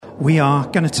We are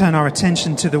going to turn our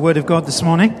attention to the Word of God this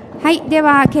morning. はい、で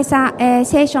は今朝、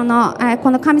聖書の、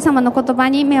この神様の言葉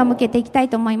に目を向けていきたい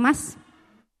と思います。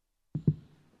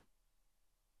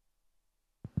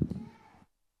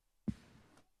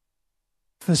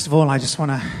First of all, I just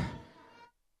want to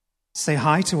say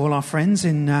hi to all our friends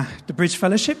in the Bridge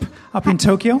Fellowship up in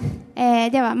Tokyo.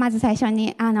 ではまず最初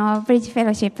にブリッジフェ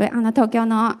ローシップ、東京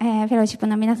の、フェローシップ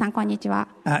の皆さんこんにちは。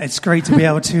It's great to be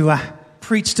able to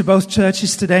preach to both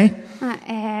churches today.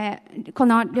 こ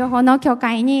の両方の教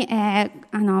会に、メ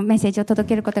ッセージを届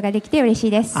けることができて嬉し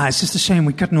いです。It's just a shame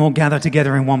we couldn't all gather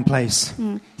together in one place.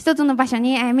 一つの場所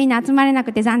に、みんな集まれな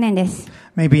くて残念です。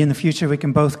Maybe in the future we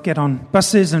can both get on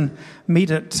buses and meet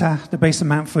at the base of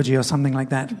Mount Fuji or something like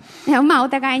that. まあお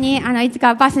互いにいつ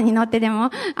かバスに乗ってで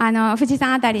も富士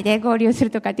山あたりで合流す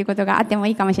るとかっていうことがあっても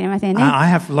いいかもしれませんね。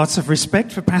I have lots of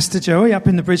respect for Pastor Joey up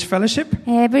in the Bridge Fellowship.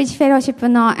 ブリッジフェローシップ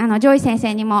のジョイ先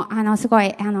生にもすご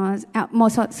いもう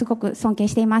すごく尊敬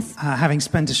しています。Having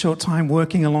spent a short time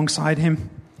working alongside him.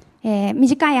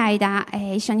 短い間、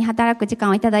一緒に働く時間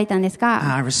をいただいたんです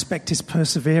が、I respect his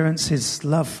perseverance, his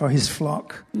love for his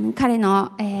flock. 彼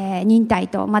の、忍耐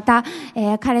とまた、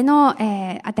彼の、与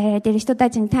えられている人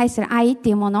たちに対する愛って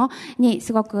いうものに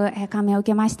すごく、感銘を受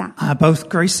けました。Both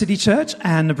Grace City Church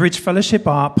and the Bridge Fellowship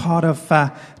are part of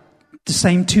the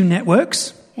same two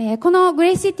networks. このグ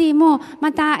レイシティも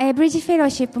また、ブリッジフェロー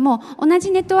シップも同じ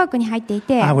ネットワークに入ってい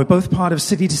て、We're both part of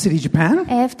City to City Japan.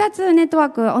 2つネットワー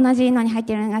ク同じのに入っ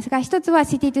ているんですが、一つは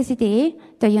City to City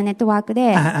というネットワーク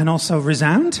で、And also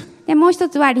Resound. でもう一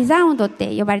つはリザウンドっ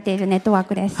て呼ばれているネットワー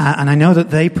クです。And I know that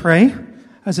they pray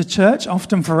as a church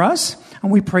often for us,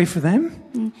 and we pray for them.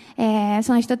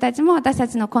 その人たちも私た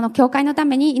ちのこの教会のた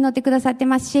めに祈ってくださって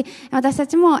ますし、私た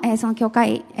ちも、その教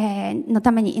会、の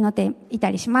ために祈ってい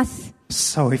たりします。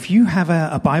So if you have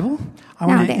a Bible, I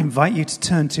want to invite you to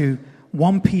turn to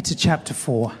 1 Peter chapter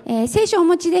 4. 聖書をお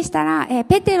持ちでしたら、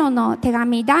ペテロの手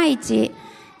紙第一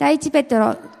ペテ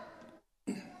ロ。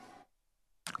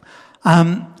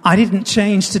I didn't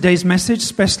change today's message,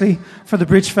 especially for the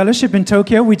Bridge Fellowship in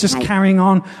Tokyo. We're just carrying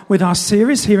on with our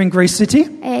series here in Grace City.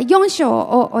 4章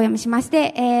をお読みしまし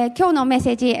て、今日のメッ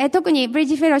セージ、特にブリッ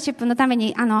ジフェローシップのため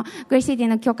にグレイシティ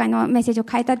の教会のメッセージを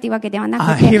変えたっていうわけではな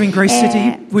くて、here in Grace City,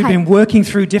 we've been working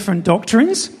through different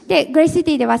doctrines. で、グレイシ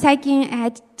ティでは最近、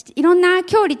いろんな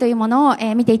教理というものを、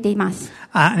見ていっています。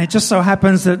And it just so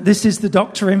happens that this is the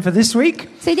doctrine for this week.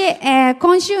 それで、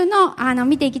今週の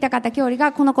見ていきたかった教理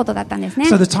がこのことだったんですね。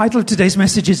So the title of today's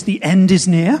message is The End is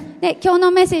Near. で、今日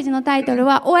のメッセージのタイトル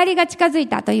は終わりが近づい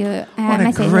たという、メ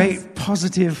ッセージです。What a great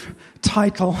positive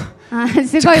title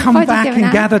すごい to ポ come ジテ back ィブ and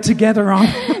な gather together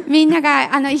on. みんな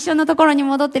が一緒のところに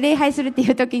戻って礼拝するってい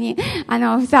う時に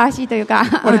ふさわしいというか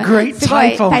What a great すご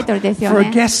い title タイトルですよ for a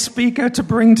ね。guest speaker to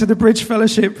bring to the Bridge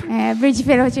Fellowship. ブリッジフ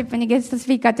ェローシップにゲストス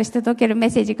ピーカーとして届けるメッ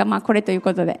セージがまあこれという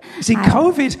ことで。See,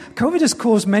 COVID has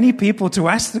caused many people to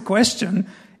ask the question,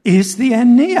 is the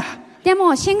end near? で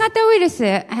も新型ウイルス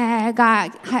が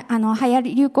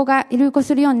流行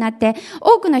するようになって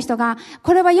多くの人が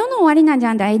これは世の終わりなんじ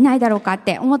ゃないだろうかっ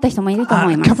て思った人もいると思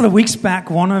います。A couple of weeks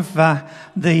back, one of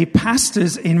the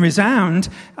pastors in Resound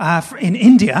in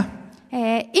India,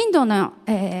 インドの、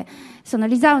その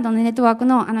リザウンドのネットワーク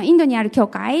のインドにある教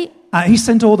会he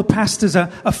sent all the pastors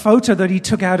a photo that he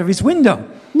took out of his window.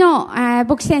 の、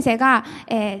牧師先生が、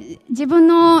自分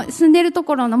の住んでいると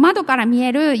ころの窓から見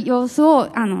える様子を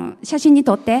写真に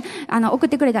撮って送っ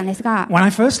てくれたんですが、When I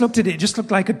first looked at it, it just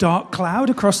looked like a dark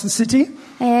cloud across the city.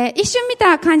 一瞬見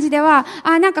た感じでは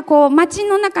なんかこう街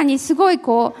の中にすごい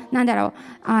こうなんだろ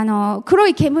う黒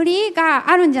い煙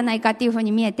があるんじゃないかっていうふう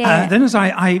に見えて、Then as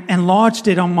I enlarged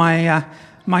it on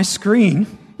my screen,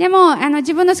 でも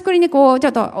自分のスクリーンにこうちょ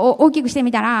っと大きくして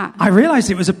みたら、I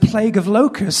realized it was a plague of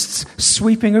locusts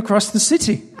sweeping across the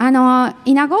city.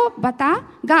 イナゴバタ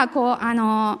がこう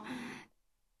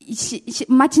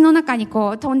街の中に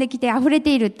こう飛んできて溢れ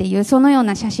ているっていうそのよう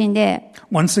な写真で、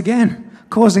 Once again,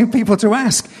 causing people to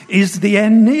ask, is the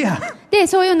end near? で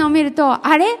そういうのを見ると、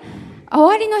あれ終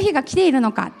わりの日が来ている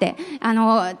のかって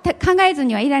考えず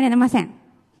にはいられません。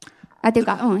という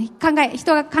か、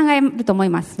人が考えると思い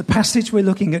ます。The passage we're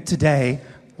looking at today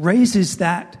raises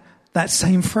that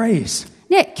same phrase.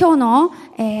 で、今日の、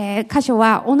箇所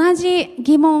は同じ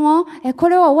疑問を、こ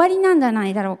れは終わりなんじゃな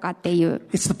いだろうかっていう。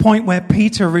It's the point where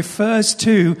Peter refers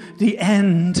to the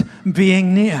end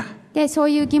being near. で、そう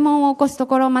いう疑問を起こすと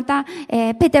ころ、また、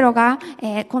ペテロが、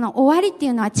この終わりってい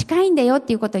うのは近いんだよっ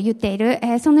ていうことを言っている、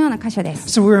そのような箇所で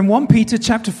す。So we're in 1 Peter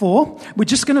chapter 4. We're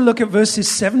just going to look at verses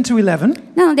 7 to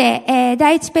 11. なので、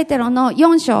第1ペテロの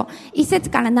4章、1節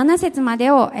から7節ま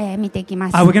でを、見ていきま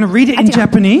す。We're going to read it in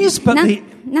Japanese, but the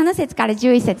 7節から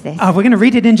11節です。we're going to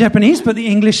read it in Japanese, but the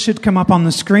English should come up on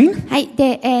the screen. はい。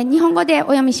で、日本語でお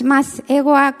読みします。英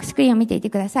語はスクリーンを見ていて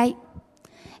ください。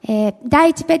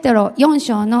第1ペテロ4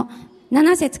章の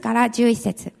7節から11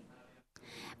節。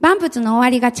万物の終わ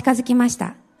りが近づきまし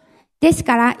た。です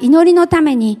から祈りのた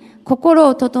めに心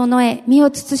を整え身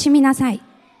を慎みなさい。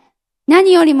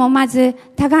何よりもまず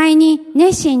互いに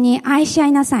熱心に愛し合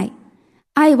いなさい。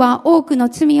愛は多くの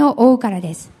罪を負うから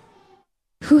です。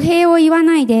不平を言わ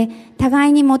ないで互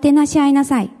いにもてなし合いな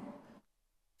さい。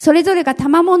それぞれが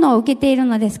賜物を受けている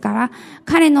のですから、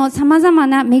神の様々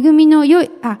な恵みの良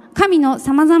い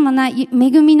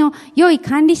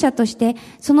管理者として、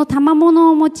その賜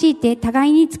物を用いて互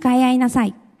いに使い合いなさ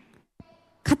い。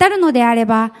語るのであれ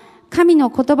ば、神の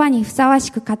言葉にふさわ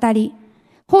しく語り、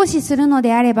奉仕するの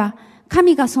であれば、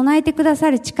神が備えてくださ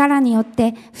る力によっ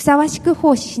てふさわしく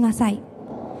奉仕しなさい。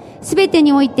すべて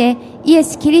において、イエ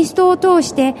ス・キリストを通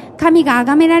して神が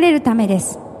崇められるためで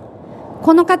す。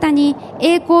この方に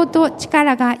栄光と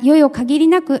力がよよ限り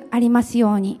なくあります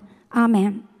ように。アーメ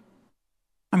ン。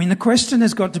I mean, the question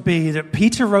has got to be that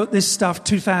Peter wrote this stuff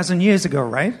 2,000 years ago,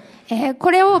 right?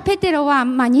 これをペテロは、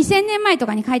2000年前と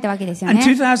かに書いたわけですよね。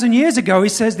And 2,000 years ago, he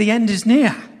says the end is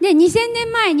near. で、2000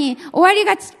年前に終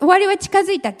わりは近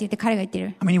づいたって言って彼が言って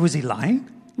る。I mean, was he lying?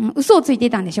 嘘をついてい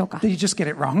たんでしょうか。 Did he just get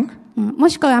it wrong? も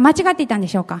しくは間違っていたんで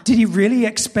しょうか。 Did he really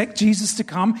expect Jesus to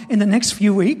come in the next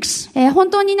few weeks? 本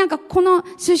当にこの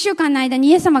数週間の間に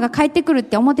イエス様が帰ってくるっ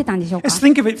て思ってたんでしょうか。 Let's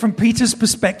think of it from Peter's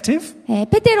perspective.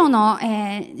 ペテロの、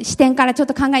視点からちょっ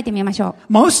と考えてみましょ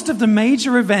う。Most of the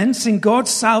major events in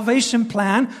God's salvation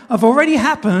plan have already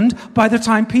happened by the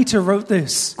time Peter wrote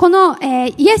this. この、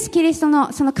イエス・キリスト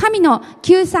のその神の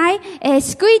救済、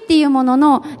救いっていうもの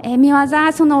の、見業、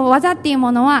その技っていう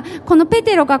ものは、このペ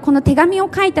テロがこの手紙を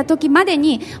書いた時まで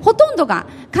にほとんどが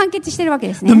完結しているわけ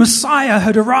ですね。The Messiah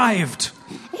had arrived.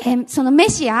 そのメ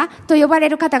シアと呼ばれ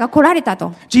る方が来られた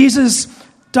と。Jesus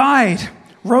died,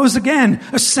 rose again,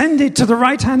 ascended to the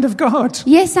right hand of God.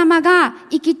 イエス様が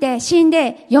生きて死ん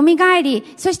で蘇り、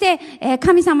そして、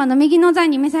神様の右の座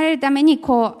に召されるために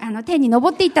天に昇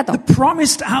っていったと。The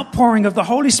promised outpouring of the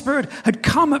Holy Spirit had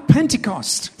come at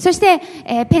Pentecost. そして、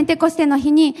ペンテコステの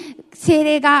日に聖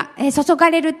霊が、注が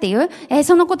れるっていう、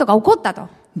そのことが起こったと。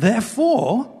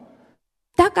Therefore,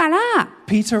 だから、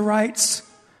Peter writes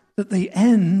that the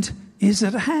end is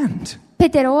at hand. ペ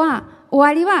テロは終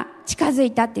わりは近づ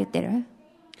いたって言ってる。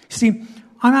See,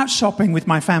 I'm out shopping with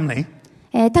my family.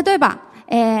 例えば、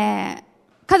家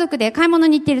族で買い物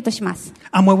に行っているとします。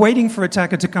And we're waiting for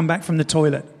Ataka to come back from the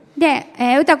toilet. で、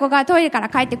歌子がトイレから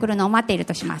帰ってくるのを待っている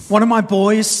とします。One of my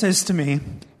boys says to me,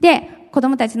 で、子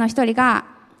供たちの一人が、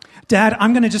Dad,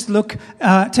 I'm going to just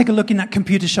take a look in that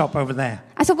computer shop over there.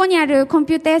 あそこにあるコン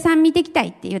ピューター屋さん見てきたい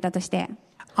って言ったとして。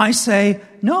I say,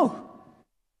 no.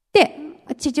 で、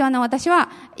父親の私は、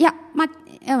いや、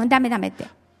ダメって。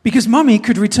Because Mummy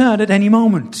could return at any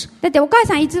moment. だってお母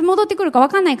さんいつ戻ってくるか分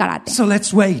かんないからって。So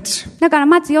let's wait. だから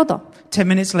待つよと。10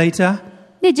 minutes later,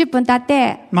 で、10分経っ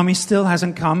て、Mummy still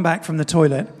hasn't come back from the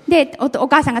toilet. で、お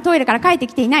母さんがトイレから帰って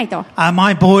きていないと。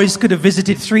My boys could have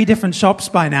visited 3 different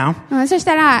shops by now. そし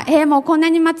たら、もうこんな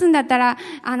に待つんだったら、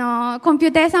コンピュ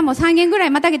ーター屋さんも3軒ぐらい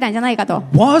またげたんじゃないかと。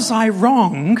Was I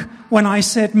wrong when I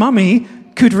said Mummy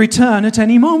could return at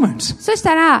any moment? そし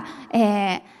たら、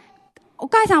お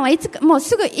母さんはいつ戻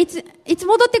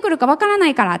ってくるかわからな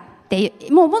いからって、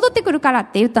もう戻ってくるから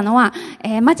って言ったのは、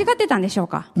間違ってたんでしょう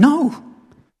か？ No.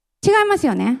 違います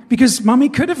よね。Because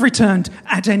Mummy could have returned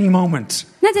at any moment.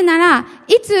 なぜなら、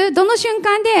どの瞬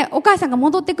間でお母さんが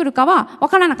戻ってくるかはわ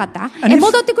からなかった。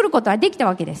戻ってくることはできた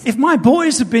わけです。If my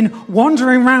boys had been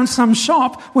wandering around some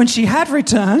shop when she had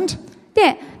returned,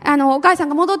 で、お母さん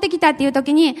が戻ってきたっていう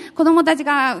時に、子供たち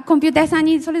がコンピューター屋さん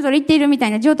にそれぞれ行っているみた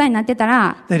いな状態になってた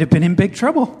ら、they'd have been in big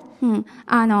trouble.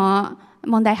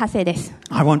 問題発生です。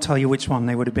I won't tell you which one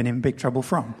they would have been in big trouble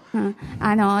from.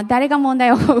 誰が問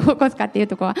題を起こすかっていう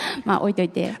ところは、置いとい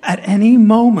て。At any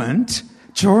moment,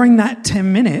 during that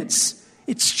 10 minutes,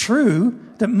 it's true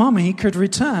that Mummy could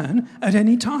return at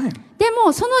any time. で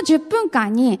もその10分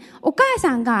間にお母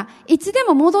さんがいつで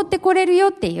も戻ってこれるよ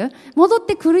っていう、戻っ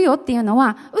てくるよっていうの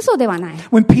は嘘ではない。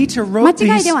When Peter 間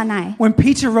wrote 違いではない。when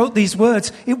Peter wrote these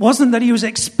words, it wasn't that he was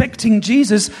expecting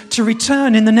Jesus to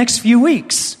return in the next few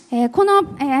weeks. この、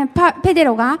ペテ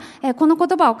ロが、この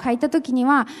言葉を書いたときに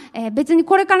は、別に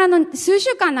これからの数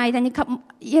週間の間に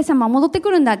イエス様は戻って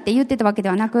くるんだって言ってたわけで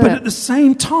はなく、But at the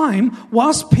same time,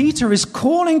 whilst Peter is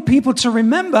calling people to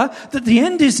remember that the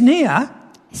end is near,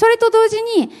 それと同時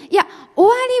に、いや、終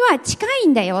わりは近い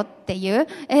んだよっていう、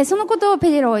そのことをペ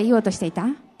テロは言おうとしていた。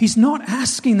he's not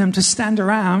asking them to stand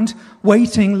around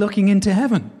waiting, looking into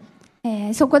heaven.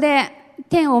 そこで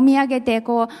天を見上げて、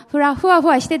こう、ふわふ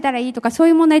わしてたらいいとか、そう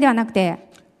いう問題ではなくて、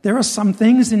There are some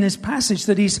things in this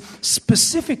passage that he's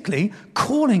specifically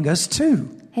calling us to.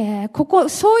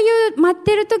 そういう待っ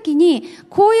てる時に、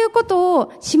こういうこと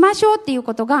をしましょうっていう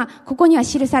ことが、ここには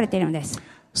記されているんです。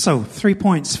So, 3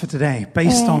 points for today,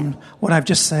 based on what I've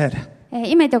just said.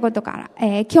 今言ったことから、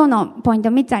今日のポイント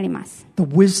3つあります。The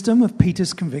wisdom of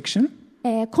Peter's conviction.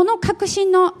 この確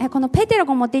信の、このペテロ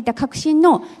が持っていた確信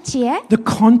の知恵、The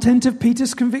content of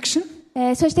Peter's conviction.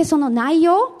 そしてその内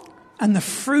容、And the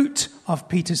fruit of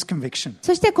Peter's conviction.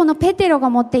 そしてこのペテロが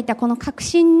持っていたこの確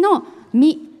信の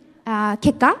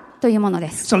結果というもので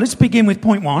す。So let's begin with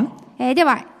point 1. で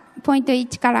は、ポイント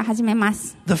1から始めま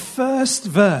す。The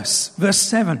first verse,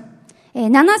 verse 7.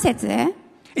 7節。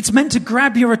It's meant to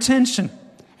grab your attention.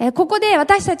 ここで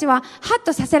私たちはハッ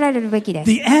とさせられるべきで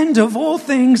す。The end of all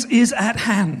things is at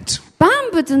hand. 万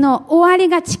物の終わり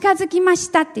が近づきま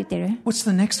したって言ってる。What's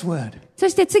the next word? そ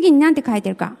して次に何て書いて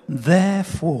るか。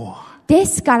Therefore. で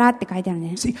すからって書いてある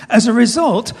ね。See, as a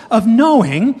result of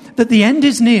knowing that the end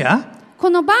is near, こ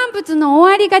の万物の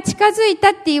終わりが近づいた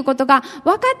っていうことが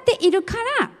分かっているか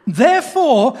ら、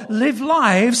therefore live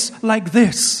lives like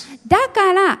this. だ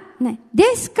から、ね、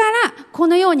ですから、こ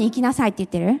のように生きなさいって言っ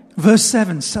てる。Verse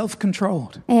 7,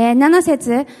 self-controlled. 7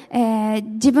節、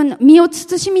自分の身を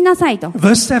慎みなさいと。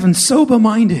Verse 7,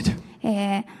 sober-minded.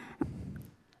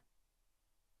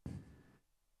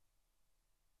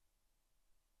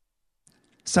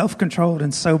 Self-controlled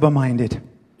and sober-minded.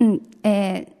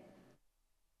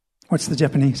 What's the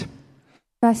Japanese?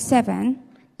 Verse 7.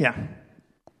 Yeah.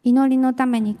 祈りのた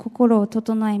めに心を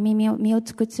整え、身を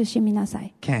慎みなさ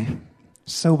い。Okay.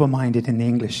 Sober-minded in the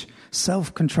English.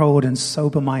 Self-controlled and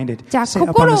sober-minded. じゃあ、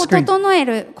心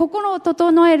を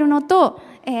整えるのと、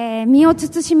身を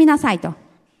慎みなさいと。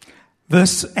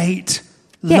Verse 8.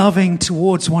 Loving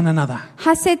towards one another.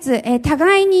 8節、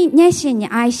互いに熱心に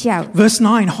愛し合う。Verse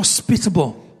 9.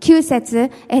 Hospitable. 9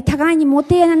節、互いにも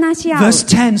てなし合う。Verse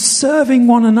 10. Serving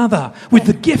one another with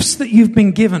the gifts that you've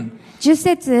been given. 10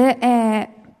節、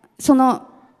その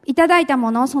いただいた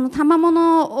もの、その賜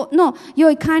物の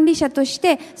良い管理者とし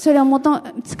て、それを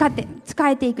使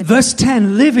えていく。Verse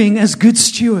 10, living as good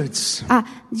stewards.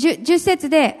 10節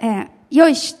で、良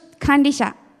い管理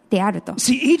者であると。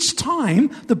See, each time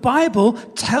the Bible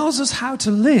tells us how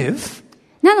to live,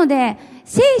 なので、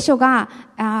聖書が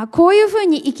こういうふう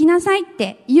に生きなさいっ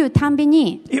ていうたんび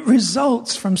に、it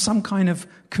results from some kind of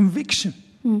conviction.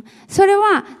 それ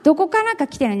はどこからか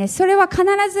来てるんです。それは必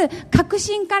ず確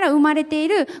信から生まれてい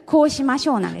るこうしまし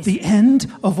ょうなんです。The end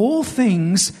of all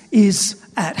things is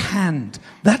at hand.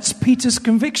 That's Peter's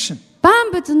conviction.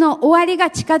 万物の終わりが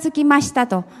近づきました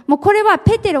と。もうこれは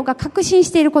ペテロが確信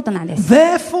していることなんです。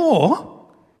Therefore,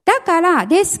 だから、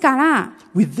ですから、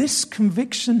with this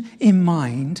conviction in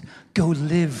mind, go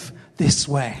live this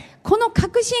way. この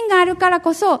確信があるから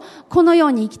こそ、このよ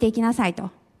うに生きていきなさい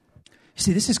と。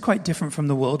See, this is quite different from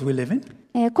the world we live in.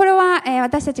 これは、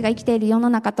私たちが生きている世の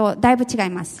中とだいぶ違い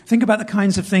ます。Think about the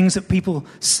kinds of things that people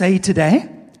say today.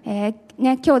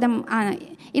 今日でも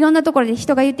いろんなところで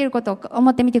人が言っていることを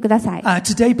思ってみてください。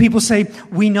Today people say,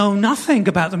 we know nothing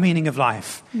about the meaning of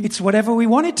life. It's whatever we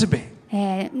want it to be.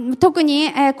 特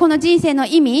に、この人生の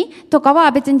意味とか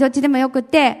は別にどっちでもよくっ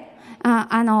て、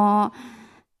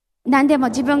何でも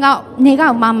自分が願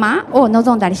うまんまを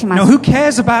望んだりします。No, who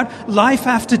cares about life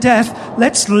after death?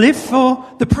 Let's live for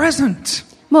the present.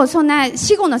 もうそんな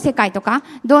死後の世界とか、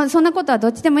そんなことはど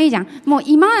っちでもいいじゃん。もう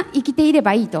今生きていれ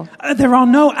ばいいと。There are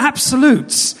no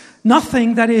absolutes.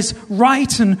 Nothing that is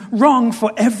right and wrong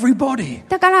for everybody.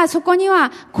 だからそこに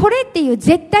はこれっていう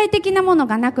絶対的なもの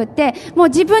がなくって、もう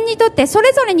自分にとってそ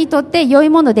れぞれにとって良い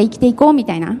もので生きていこうみ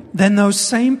たいな。Then those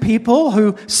same people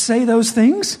who say those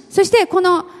things, そしてこ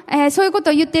の、そういうこ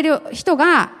とを言ってる人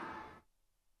が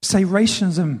say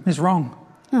racism is wrong.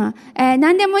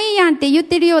 何でもいいやんって言っ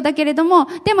てるようだけれども、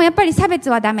でもやっぱり差別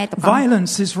はダメとか、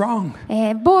Violence is wrong.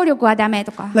 暴力はダメ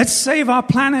とか、Let's save our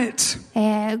planet.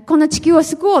 この地球を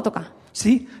救おうとか。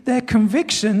See, their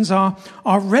convictions are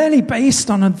really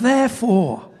based on a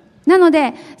therefore. なの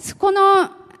で、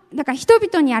だから人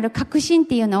々にある確信っ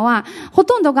ていうのは、ほ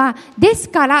とんどがです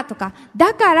からとか、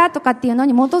だからとかっていうの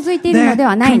に基づいているので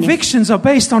はないんです。Their convictions are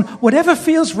based on whatever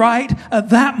feels right at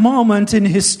that moment in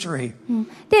history.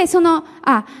 で、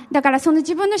だからその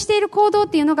自分のしている行動っ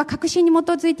ていうのが確信に基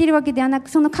づいているわけではなく、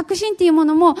その確信っていうも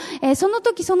のも、その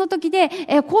時その時で、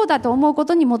こうだと思うこ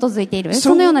とに基づいている。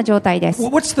そのような状態です。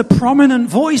What's the prominent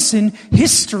voice in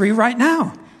history right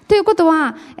now? ということ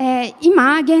は、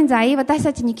今現在私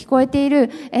たちに聞こえてい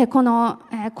る、この、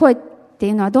声って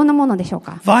いうのはどんなものでしょう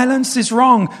か？ Violence is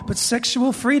wrong, but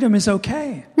sexual freedom is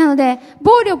okay. なので、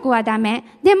暴力はダメ。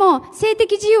でも、性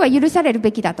的自由は許される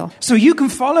べきだと。So you can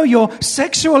follow your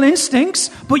sexual instincts,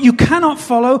 but you cannot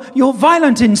follow your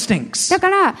violent instincts. だか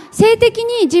ら、性的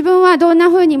に自分はどんな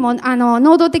風にも、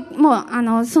能動的、も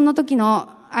う、その時の、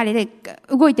あれで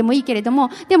動いてもいいけれども、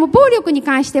でも暴力に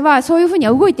関してはそういうふうに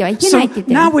は動いてはいけないって言っ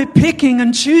てる。So now we're picking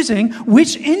and choosing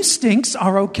which instincts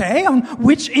are okay and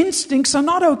which instincts are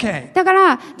not okay. だか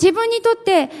ら自分にとっ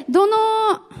て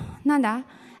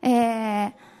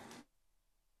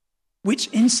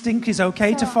which instinct is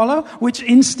okay to follow? Which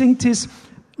instinct is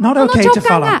not okay to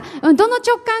follow? どの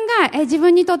直感が自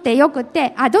分にとってよくっ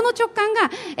て、どの直感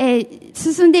が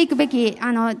進んでいくべき、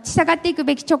従っていく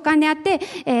べき直感であっ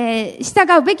て、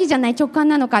従うべきじゃない直感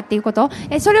なのかっていうこと、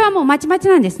それはもうまちまち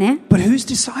なんですね。But who's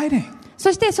deciding?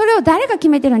 そしてそれを誰が決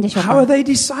めてるんでしょうか？ How are they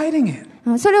deciding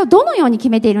it? それをどのように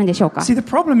決めているんでしょうか？ See, the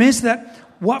problem is that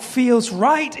what feels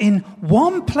right in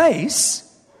one place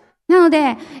なの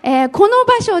で、この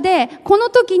場所で、この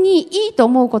時にいいと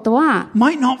思うことは、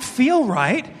might not feel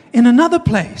right in another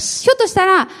place. ひょっとした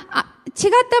ら、違っ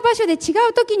た場所で違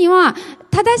う時には、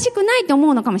正しくないと思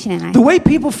うのかもしれない。The way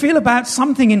people feel about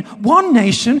something in one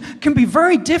nation can be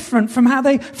very different from how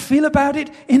they feel about it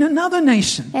in another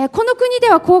nation. この国で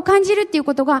はこう感じるっていう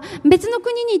ことが、別の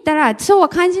国に行ったらそうは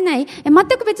感じない、全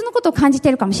く別のことを感じて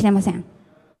いるかもしれません。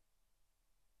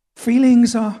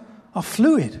Feelings are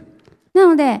fluid. な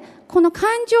ので、この感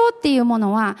情っていうも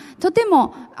のは、とて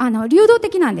も、流動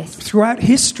的なんです。Throughout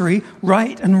history,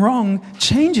 right and wrong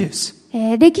changes.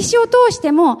 歴史を通し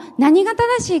ても、何が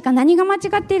正しいか何が間違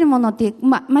っているものっていう、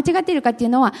間違っているかっていう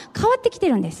のは変わってきて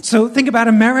るんです。So think about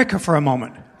America for a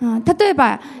moment. 例え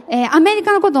ば、アメリ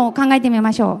カのことを考えてみ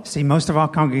ましょう。See, most of our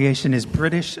congregation is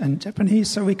British and Japanese,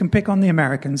 so we can pick on the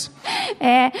Americans.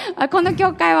 この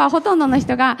教会はほとんどの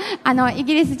人が、イ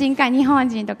ギリス人か日本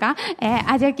人とか、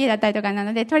アジア系だったりとかな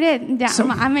ので、とりあえず、じゃ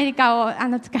あ、アメリカを、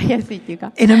使いやすいっていう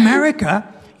か。In America,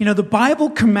 you know, the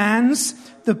Bible's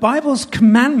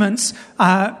commandments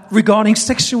regarding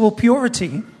sexual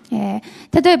purity.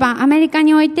 例えば、アメリカ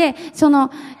において、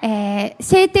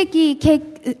性的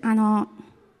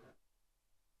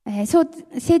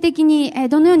性的に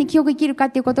どのように清く生きる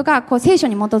かということが聖書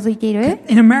に基づいている。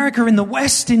In America, in the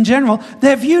West in general,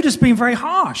 they're viewed as being very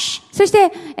harsh. そし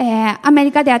て、アメ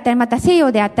リカであったり、また西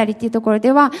洋であったりっていうところ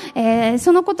では、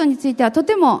そのことについてはと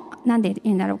ても、なんで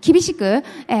言うんだろう、厳しく、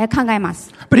考えま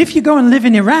す。But if you go and live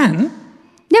in Iran,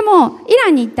 でも、イラ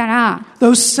ンに行ったら、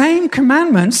those same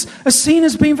commandments are seen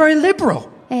as being very liberal.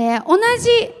 同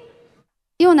じ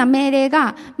ような命令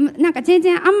が、なんか全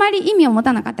然あんまり意味を持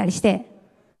たなかったりして、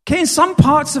Okay, in some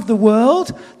parts of the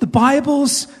world, the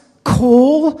Bible's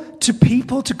call to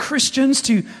people, to Christians,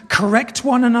 to correct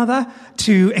one another,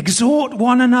 to exhort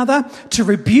one another, to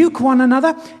rebuke one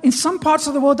another. In some parts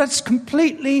of the world, that's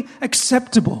completely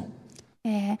acceptable.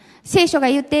 聖書が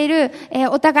言っている、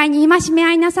お互いに戒め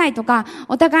合いなさいとか、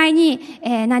お互いに、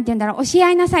なんて言うんだろう、教え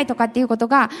合いなさいとかっていうこと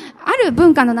が、ある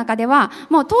文化の中では、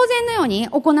もう当然のように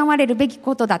行われるべき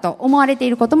ことだと思われて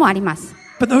いることもあります。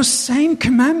But those same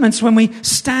commandments, when we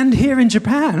stand here in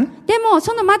Japan, でも、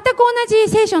その全く同じ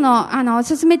聖書の、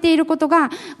進めていることが、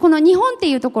この日本って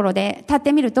いうところで立っ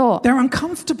てみると、they're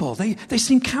uncomfortable. They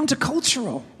seem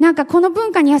countercultural. なんかこの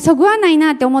文化にはそぐわない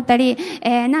なって思ったり、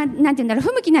なんて言うんだろう、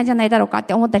不向きなんじゃないだろうかっ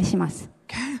て思ったりします。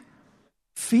Okay?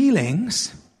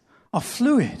 Feelings are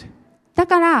fluid. だ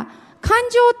から、感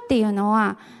情っていうの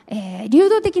は、流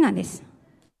動的なんです。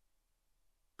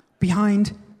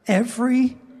Behind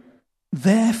every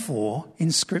therefore in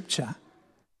Scripture,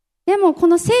 でもこ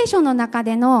の聖書の中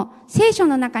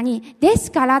にです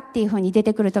からっていうふうに出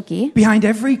てくるとき、behind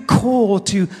every call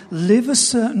to live a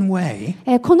certain way,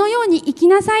 このように生き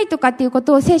なさいとかっていうこ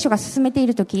とを聖書が進めてい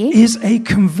るとき、is a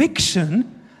conviction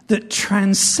that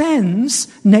transcends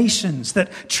nations, that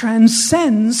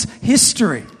transcends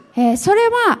history. それ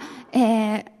は、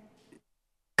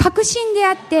確信で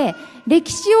あって、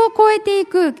歴史を超えてい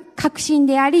く確信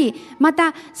であり、ま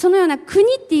たそのような国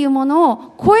っていうもの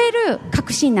を超える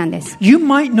確信なんです。You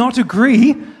might not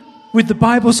agree with the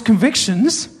Bible's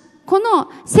convictions. この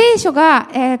聖書が、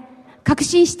確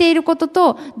信していること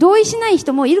と同意しない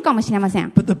人もいるかもしれませ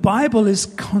ん。But the Bible is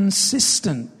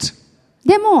consistent.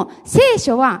 でも聖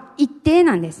書は一定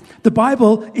なんです。The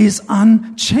Bible is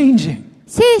unchanging.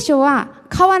 聖書は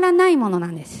変わらないものな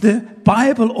んです。The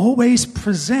Bible always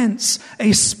presents a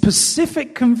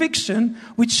specific conviction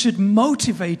which should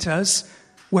motivate us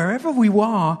wherever we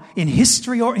are in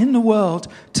history or in the world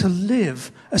to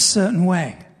live a certain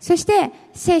way. そして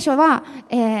聖書は、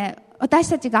私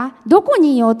たちがどこ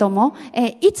にいようとも、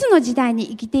いつの時代に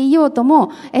生きていようと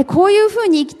も、こういうふう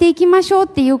に生きていきましょうっ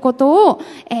ていうことを、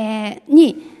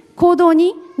行動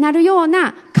になるよう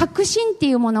な確信って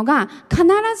いうものが必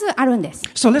ずあるんです。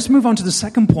So let's move on to the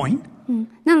second point.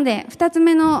 なので、二つ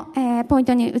目の、ポイン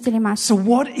トに移ります。So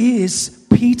what is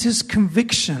Peter's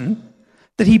conviction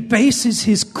that he bases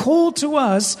his call to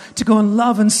us to go and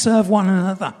love and serve one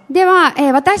another? では、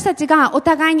私たちがお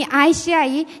互いに愛し合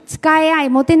い、仕え合い、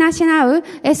もてなし合う、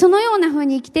そのような風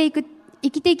に生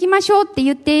きていきましょうって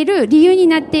言っている理由に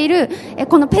なっている、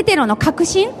このペテロの確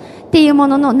信っていうも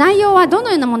のの内容はどの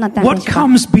ようなものだったんでしょうか。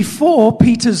 What comes before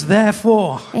Peter's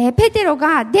therefore? ペテロ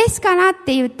がですからっ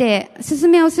て言って勧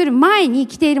めをする前に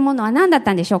来ているものは何だっ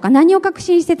たんでしょうか。何を確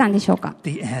信してたんでしょうか。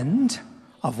 The end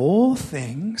of all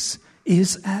things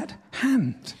is at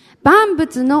hand. 万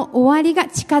物の終わりが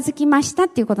近づきましたっ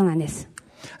ていうことなんです。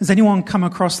 Has anyone come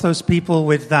across those people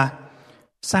with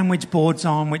sandwich boards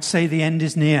on which say the end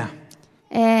is near?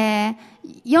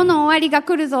 世の終わりが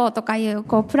来るぞとかいう、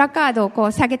プラカード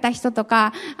を下げた人と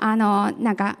か、な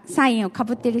んか、サインを被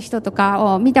っている人とか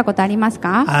を見たことあります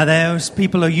か？ Those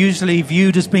people are usually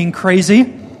viewed as being crazy.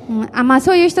 まあ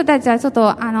そういう人たちはちょっ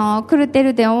と、狂ってる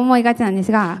って思いがちなんで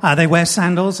すが。They wear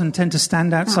sandals and tend to stand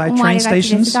outside 思わ train れがちで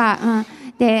す stations. が、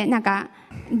で、なんか、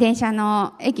電車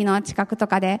の駅の近くと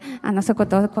かで、そこ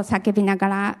と叫びなが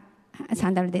ら、サ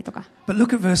ンダルでとか。But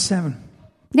look at verse 7.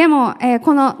 でも、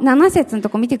この7節のと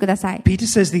こ見てください。Peter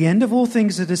says the end of all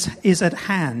things is at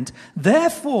hand.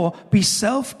 Therefore, be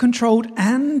self-controlled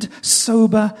and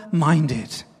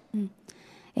sober-minded.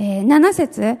 7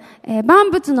節、万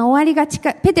物の終わりが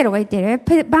ペテロが言っている、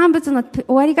万物の終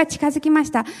わりが近づきま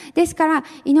した。ですから、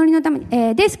祈りのため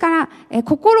に、ですから、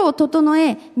心を整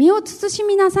え、身を慎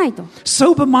みなさいと。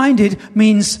Sober-minded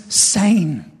means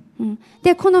sane.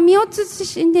 で、この身を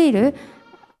慎んでいる、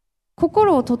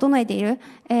心を整えている、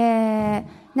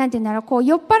なんていうんだろう、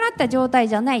酔っ払った状態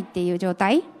じゃないっていう状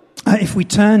態。If we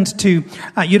turned to,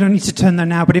 you don't need to turn there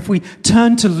now, but if we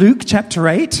turn to Luke chapter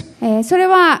 8, それ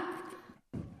は、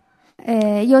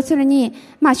要するに、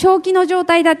正気の状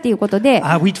態だっていうことで、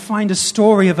we'd find a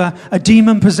story of a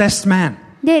demon-possessed man.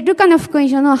 で、ルカの福音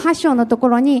書の8章のとこ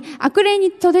ろに、悪霊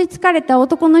に取り憑かれた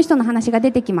男の人の話が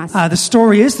出てきます。The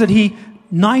story is that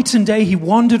night and day he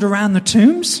wandered around the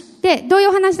tombs. で、どうい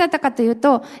う話だったかという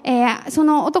と、そ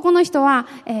の男の人は、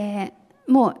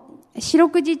もう、四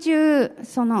六時中、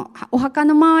お墓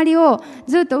の周りを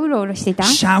ずっとうろうろしていた。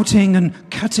Shouting and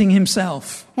cutting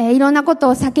himself. いろんなこと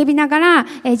を叫びながら、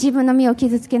自分の身を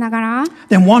傷つけながら。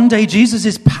Then one day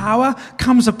Jesus' power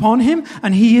comes upon him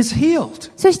and he is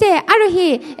healed. そして、ある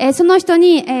日、その人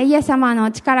に、イエス様の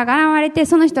力が現れて、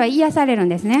その人は癒されるん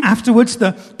ですね。Afterwards,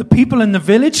 the people in the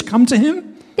village come to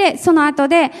him. で、その後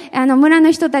で、村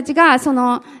の人たちが、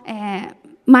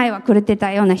前は狂って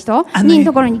たような人の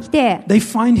ところに来て、they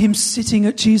find him sitting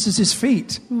at Jesus'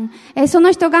 feet. そ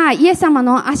の人がイエス様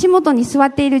の足元に座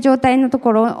っている状態のと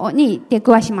ころに出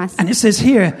くわします。And it says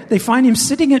here, they find him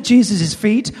sitting at Jesus'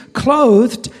 feet,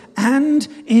 clothed and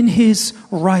in his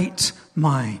right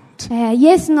mind. イ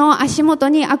エスの足元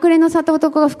に悪霊の里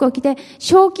男が服を着て、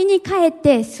正気に帰っ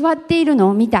て座っているの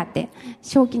を見たって。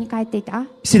正気に帰っていた。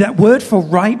See that word for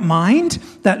right mind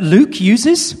that Luke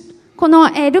uses? こ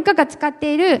の、ルカが使っ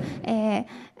ている、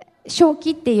正気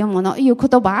っていうもの、いう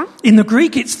言葉。In the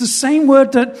Greek, it's the same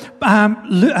word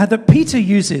that Peter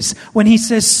uses when he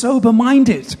says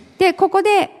sober-minded. で、ここ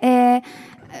で、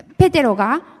ペテロ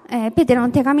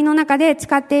の手紙の中で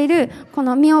使っている、こ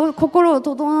の心を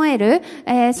整える、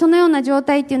そのような状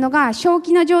態っていうのが、正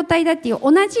気の状態だっていう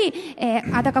同じ、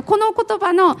だからこの言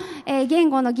葉の、言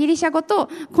語のギリシャ語と、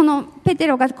このペテ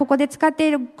ロがここで使って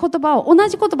いる言葉は同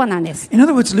じ言葉なんです。In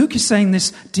other words, Luke is saying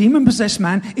this demon-possessed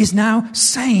man is now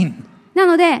sane. な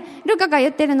ので、ルカが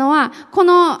言ってるのは、こ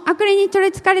の悪霊に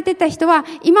取り憑かれてた人は、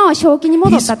今は正気に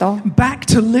戻ったと。Back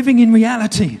to living in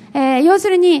reality. 要す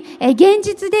るに、現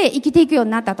実で生きていくよう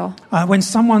になったと。When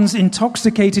someone's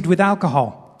intoxicated with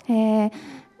alcohol.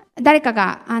 誰か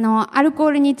が、アルコ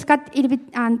ールに使っ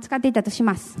ていたとし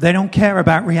ます。They don't care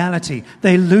about reality.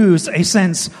 They lose a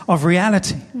sense of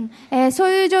reality. そう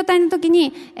いう状態の時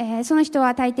に、その人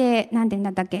は大抵、なんて言う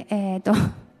んだっけ、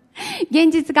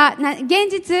現実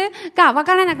がわ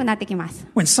からなくなってきます。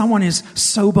When someone is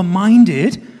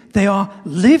sober-minded, they are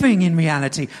living in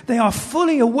reality. They are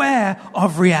fully aware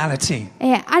of reality.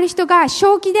 ある人が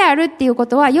正気であるっていうこ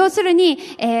とは、要するに、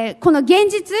この現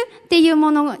実っていう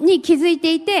ものに気づい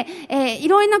ていて、い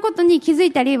ろんなことに気づ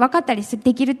いたり分かったり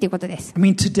できるっていうことです。I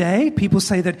mean, today, people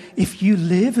say that if you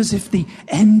live as if the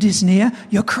end is near,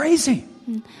 you're crazy.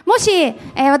 もし、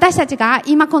私たちが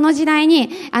今この時代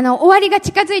に、終わりが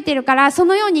近づいているから、そ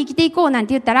のように生きていこうなん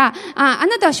て言ったら、あ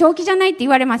なたは正気じゃないって言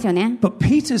われますよね。But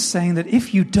Peter's saying that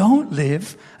if you don't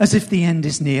live as if the end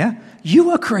is near, you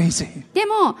are crazy. で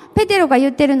も、ペテロが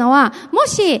言ってるのは、も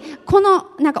し、この、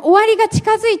終わりが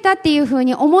近づいたっていうふう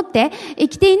に思って生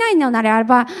きていないのなら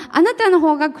ば、あなたの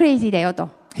方がクレイジーだよと。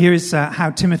Here is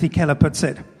how Timothy Keller puts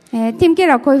it. ティム・ケ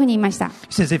ラーはこういうふうに言いました。He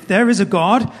says, if there is a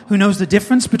God who knows the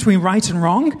difference between right and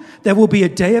wrong, there will be a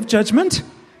day of judgment.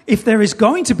 If there is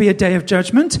going to be a day of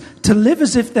judgment, to live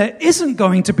as if there isn't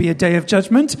going to be a day of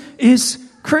judgment is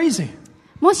crazy.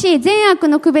 もし善悪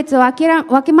の区別を分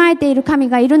けまえている神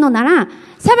がいるのなら、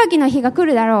裁きの日が来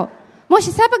るだろう。も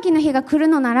し裁きの日が来る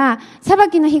のなら、裁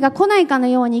きの日が来ないかの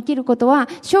ように生きることは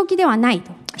正気ではない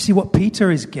と。See what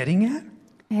Peter is getting at?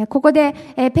 ここで、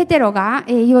ペテロが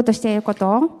言おうとしているこ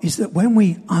と is that when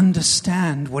we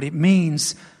understand what it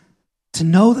means to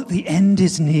know that the end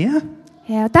is near,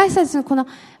 私たちのこの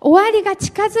終わりが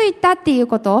近づいたっていう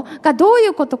ことがどうい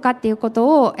うことかっていうこ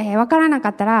とを分からなか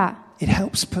ったら it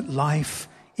helps put life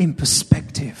in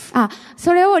perspective.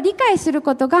 それを理解する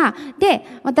ことがで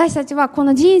私たちはこ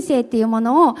の人生っていうも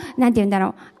のをなんて言うんだろ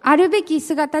うあるべき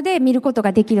姿で見ること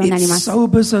ができるようになります。It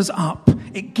sobers us up.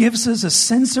 It gives us a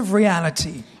sense of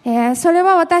reality. それ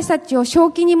は私たちを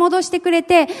正気に戻してくれ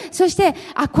て、そして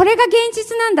これが現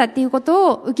実なんだっていうこ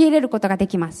とを受け入れることがで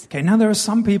きます。Okay, now there are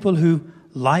some people who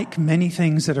like many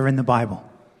things that are in the Bible.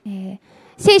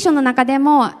 聖書の中で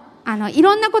もい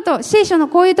ろんなこと、聖書の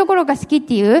こういうところが好きっ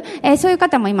ていう、そういう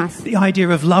方もいます。The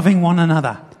idea of loving one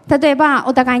another. 例えば、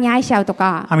お互いに愛し合うと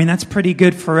か。I mean, that's pretty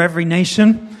good for every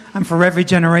nation and for every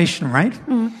generation, right?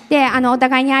 で、お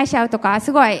互いに愛し合うとか、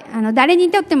すごい、誰に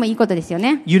とってもいいことですよ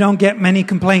ね。You don't get many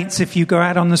complaints if you go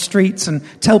out on the streets and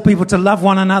tell people to love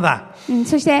one another.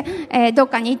 そして、どっ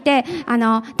かに行って、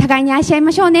互いに愛し合い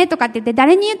ましょうねとかって言って、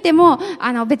誰に言っても、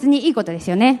別にいいことです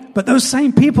よね。But those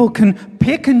same people can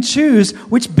pick and choose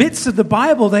which bits of the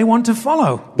Bible they want to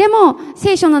follow. でも、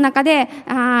聖書の中で、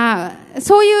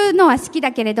そういうのは好き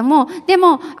だけれども、で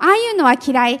も、ああいうのは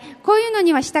嫌い。こういうの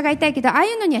には従いたいけど、ああ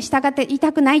いうのには従ってい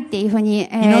たくないっていうふうに、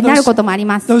なることもあり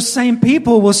ます。Those same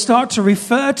people will start to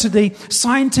refer to the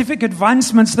scientific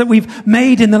advancements that we've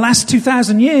made in the last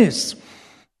 2,000 years.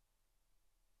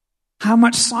 How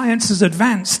much science has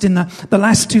advanced in the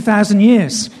last 2,000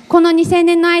 years. この2000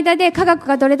年の間で科学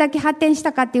がどれだけ発展し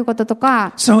たかっていうことと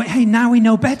か。So, hey, now we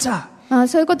know better.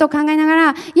 そういうことを考えなが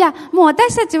ら、いや、もう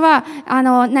私たちは、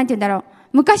なんて言うんだろう。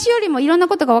昔よりもいろんな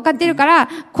ことが分かってるから、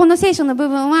この聖書の部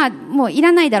分はもうい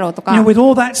らないだろうとか。You know, with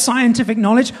all that scientific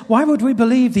knowledge, why would we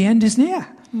believe the end is near?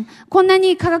 こんな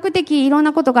に科学的いろん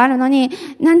なことがあるのに、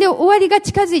なんで終わりが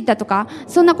近づいたとか、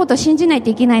そんなことを信じないと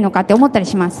いけないのかって思ったり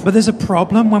します。But there's a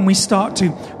problem when we start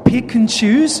to pick and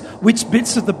choose which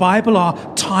bits of the Bible are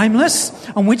timeless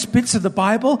and which bits of the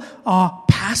Bible are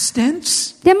past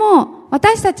tense. でも、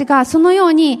私たちがそのよ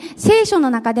うに聖書の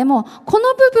中でも、こ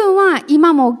の部分は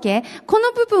今も OK、こ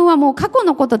の部分はもう過去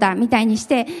のことだみたいにし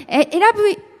て、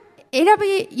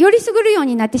よりすぐるよう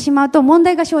になってしまうと問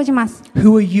題が生じます。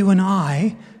Who are you and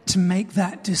I to make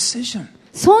that decision?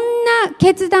 そんな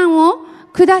決断を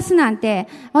下すなんて、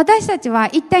私たちは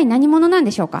一体何者なん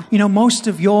でしょうか？ You know, most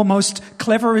of your most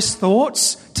cleverest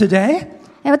thoughts today,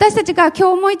 私たちが今日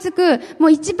思いつく、も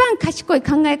う一番賢い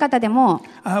考え方でも、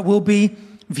will be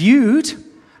viewed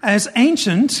as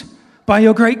ancient by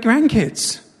your great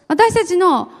grandkids. 私たち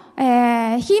の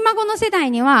ひ孫の世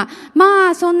代には、ま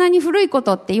あ、そんなに古いこ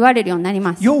とって言われるようになり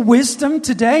ます。Your wisdom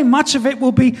today, much of it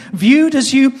will be viewed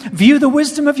as you view the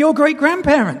wisdom of your great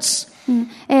grandparents.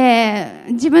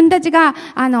 自分たちが、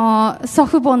祖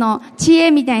父母の知恵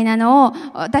みたいなのを、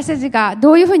私たちが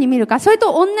どういうふうに見るか、それ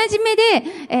と同じ目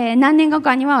で、何年後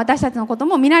かには私たちのこと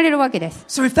も見られるわけです。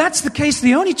So if that's the case,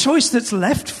 the only choice that's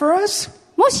left for us,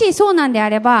 もしそうなんであ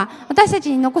れば、私たち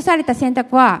に残された選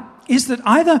択は、is that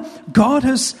either God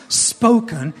has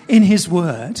spoken in His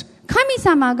Word, 神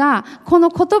様がこの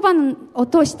言葉を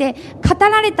通して語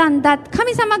られたんだ、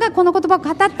神様がこの言葉を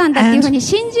語ったんだっていうふうに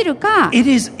信じるか、it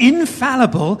is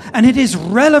infallible and it is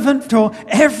relevant for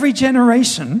every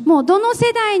generation. もうどの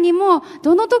世代にも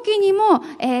どの時にも、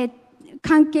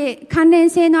関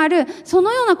連性のあるそ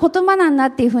のような言葉なんだ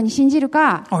っていうふうに信じる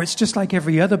か、 Or it's just like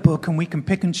every other book and we can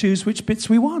pick and choose which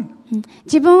bits we want.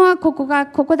 自分はここ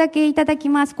だけいただき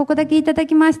ます、ここだけいただ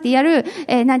きますってやる、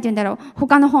なんて言うんだろう、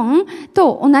他の本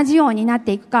と同じようになっ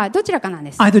ていくか、どちらかなん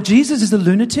です。Either Jesus is a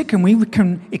lunatic and we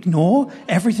can ignore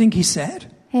everything he said.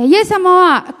 イエス様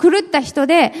は狂った人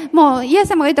で、もうイエス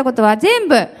様が言ったことは全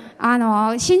部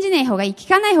信じない方がいい、聞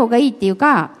かない方がいいっていう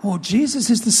か、Or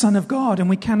Jesus is the Son of God and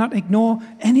we cannot ignore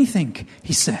anything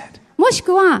he said. もし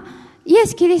くはイエ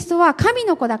ス・キリストは神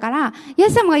の子だから、イエ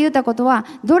ス様が言ったことは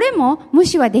どれも無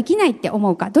視はできないって思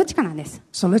うか、どっちかなんです。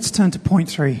So let's turn to point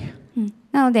 3.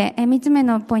 なので、3つ目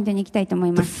のポイントに行きたいと思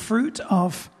いま The す。 fruit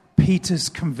of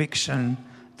Peter's conviction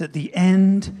that the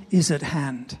end is at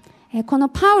hand. この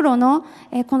パウロの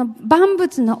この万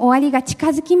物の終わりが近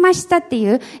づきましたって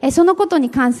いうそのことに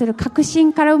関する確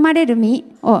信から生まれる実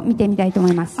を見てみたいと思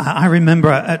います。I remember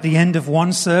at the end of one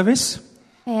service,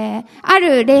 あ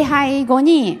る礼拝後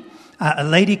に a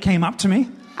lady came up to me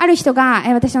ある人が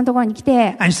私のところに来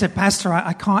て、 and she said, Pastor,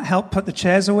 I can't help put the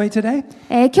chairs away today.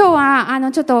 今日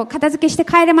はちょっと片付けして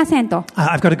帰れませんと。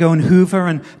I've got to go and hoover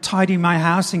and tidy my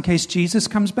house in case Jesus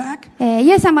comes back. イ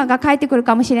エス様が帰ってくる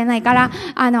かもしれないから、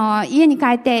家に帰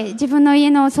って自分の家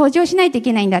の掃除をしないとい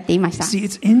けないんだって言いました。See,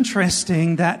 it's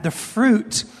interesting that the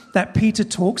fruit that Peter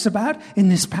talks about in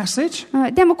this passage,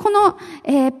 でもこの、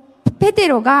ペテ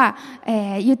ロが、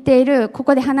言っている、こ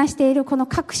こで話しているこの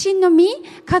確信の実、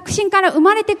確信から生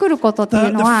まれてくることってい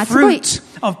うのは the すごい fruit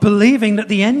of believing that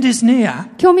the end is near,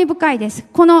 興味深いです。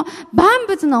この万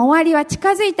物の終わりは近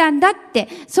づいたんだって、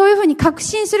そういうふうに確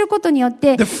信することによっ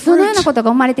て、どのようなこと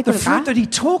が生まれてく the るか fruit。that he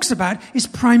talks about is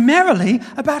primarily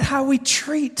about how we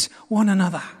treat one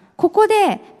another. ここ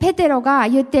でペテロが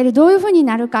言っているどういうふうに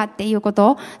なるかっていうこ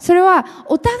と、それは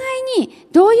お互いに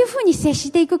どういうふうに接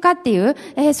していくかっていう、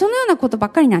そのようなことば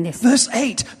っかりなんです。Verse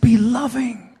 8, be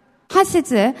loving. 8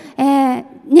節、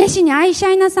熱心に愛し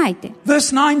合いなさいって。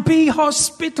Verse 9, be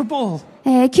hospitable.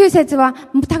 9節は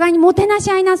互いにもてなし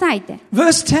合いなさいって。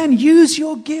Verse 10, use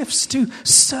your gifts to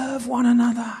serve one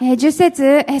another. 10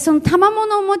節、その賜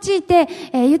物を用いて、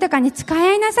豊かに使い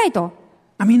合いなさいと。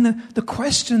I mean, the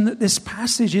question that this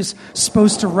passage is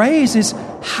supposed to raise is,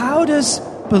 how does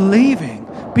believing,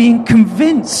 being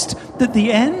convinced that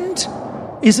the end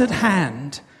is at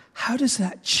hand, how does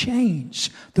that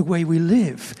change the way we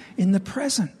live in the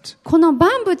present? この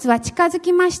万物は近づ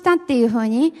きましたっていうふう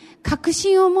に確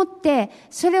信を持って、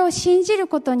それを信じる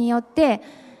ことによって、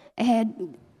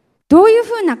どういう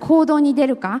ふうな行動に出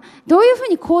るか、どういうふう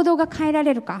に行動が変えら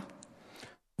れるか。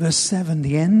Verse 7,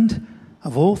 the end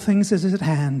of all things is at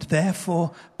hand, therefore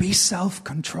be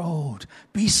self-controlled,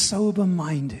 be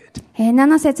sober-minded.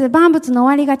 7節、万物の終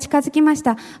わりが近づきまし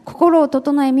た。心を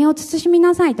整え、身を慎み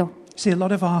なさいと。See, a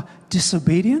lot of our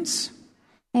disobedience,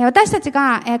 私たち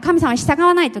が神様に従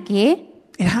わないとき、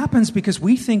it happens because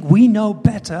we think we know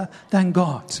better than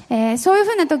God. そういう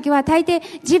ふうなときは大抵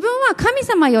自分は神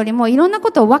様よりもいろんな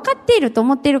ことを分かっていると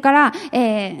思っているから、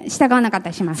従わなかった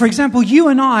りします。For example, you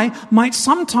and I might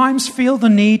sometimes feel the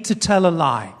need to tell a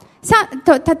lie.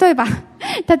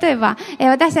 例えば、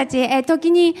私たち、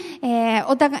時に、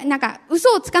お互い、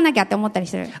嘘をつかなきゃって思ったり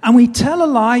する。And we tell a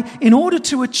lie in order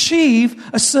to achieve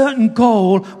a certain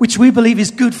goal which we believe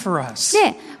is good for us.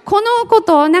 で、このこ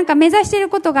とを目指している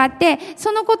ことがあって、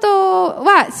そのこと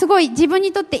はすごい自分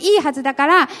にとっていいはずだか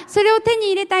ら、それを手に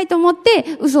入れたいと思っ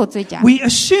て嘘をついちゃう。We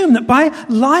assume that by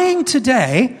lying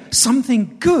today,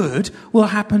 something good will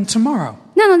happen tomorrow.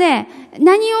 なので、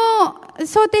何を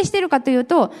想定しているかという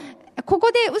と、こ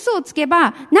こで嘘をつけ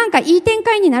ば、いい展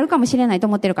開になるかもしれないと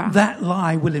思ってるから。That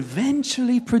lie will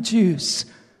eventually produce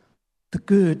the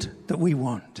good that we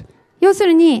want. 要す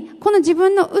るに、この自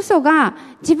分の嘘が、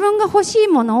自分が欲しい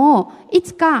ものをい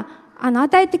つか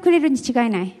与えてくれるに違い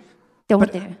ないって思っ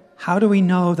てる。How do we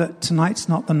know that tonight's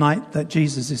not the night that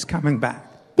Jesus is coming back?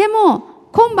 でも、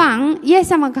今晩、イエス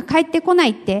様が帰ってこない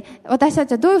って、私た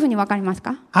ちはどういうふうにわかります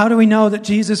か？ How do we know that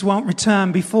Jesus won't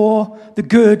return before the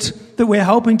good that we're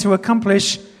hoping to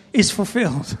accomplish is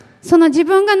fulfilled? その自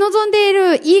分が望んでい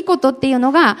るいいことっていう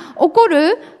のが起こ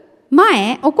る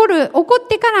前、起こっ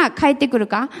てから帰ってくる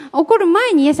か、起こる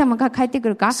前にイエス様が帰ってく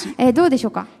るか、どうでしょ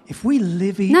うか？ If we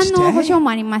live each 何の保証 day, も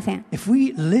ありません。if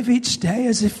we live each day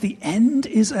as if the end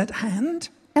is at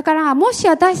hand, だから、もし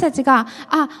私たちが、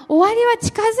終わりは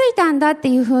近づいたんだって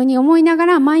いうふうに思いなが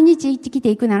ら毎日生きて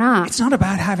いくなら、It's not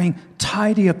about having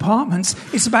tidy apartments.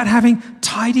 It's about having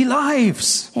tidy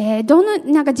lives.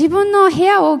 なんか自分の部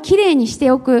屋をきれいにして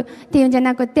おくっていうんじゃ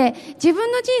なくて、自分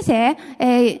の人生、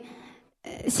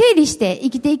整理して生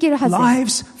きていけるはずで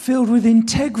す。Lives filled with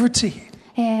integrity.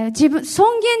 尊厳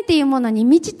っていうものに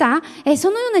満ちた、そ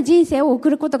のような人生を送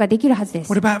ることができるはずで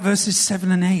す。What about verses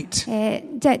 7 and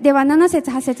 8? では7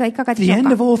節8節はいかがでしょう The か。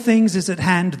 end of all things is at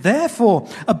hand. Therefore,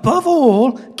 above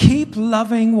all, keep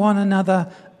loving one another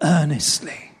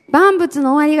earnestly. 万物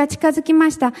の終わりが近づきま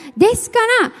した。ですか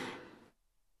ら、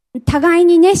互い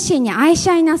に熱心に愛し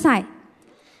合いなさい。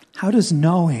How does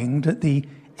knowing that the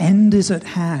end is at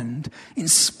hand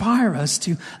inspire us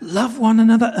to love one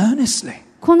another earnestly?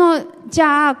 じ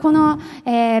ゃあ、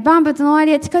万物の終わ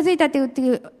りが近づいたとい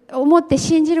う思って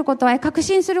信じることは、確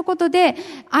信することで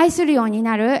愛するように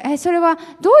なる。それは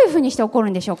どういうふうにして起こ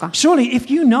るんでしょうか。 Surely,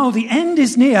 if you know the end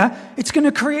is near, it's going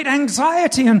to create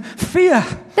anxiety and fear.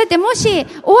 だってもし終わ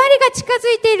りが近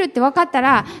づいているって分かった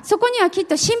ら、そこにはきっ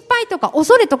と心配とか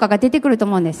恐れとかが出てくると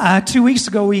思うんです。2 weeks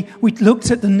ago, we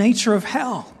looked at the nature of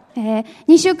hell.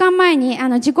 2週間前に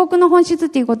地獄の本質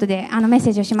ということでメッセ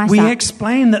ージをしまし We た。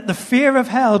 explained that the fear of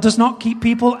hell does not keep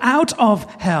people out of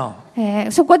hell.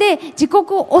 そこで地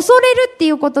獄を恐れるってい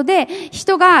うことで、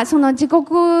人がその地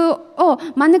獄を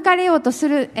免れようとす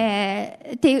る、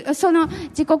っていう、その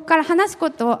地獄から話すこ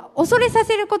とを恐れさ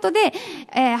せることで、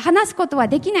話すことは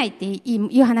できないってい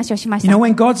う話をしまし You た。 know,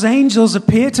 when God's angels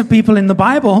appear to people in the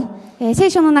Bible,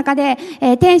 聖書の中で、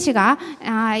天使が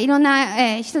いろん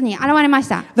な、人に現れまし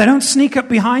た。they don't sneak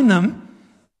up behind them.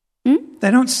 They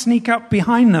don't sneak up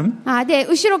behind them で、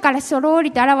後ろからそろ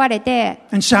りと現れて、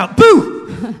and shout, boo!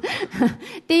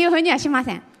 っていうふうにはしま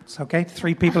せん。It's okay.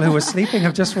 3 people who were sleeping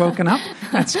have just woken up.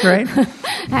 That's great.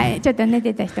 はい、ちょっと寝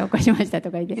てた人を起こしました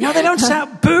とか言って。You know, they don't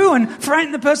shout boo and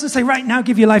frighten the person and say, right now,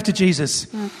 give your life to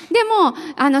Jesus. でも、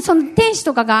その天使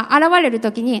とかが現れる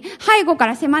ときに、背後か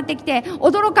ら迫ってきて、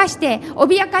驚かして、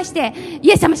脅かして、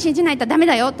イエス様信じないとダメ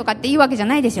だよとかって言うわけじゃ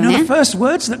ないですよ You know, ね。 the first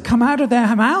words that come out of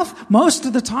their mouth most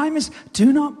of the time is,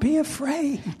 do not be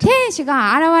afraid. 天使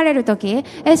が現れるとき、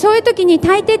そういうときに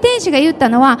大抵天使が言った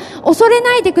のは、恐れ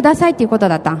ないでくださいっていうこと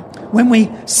だった。When we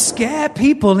scare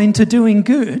people into doing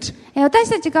good, 私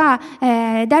たちが、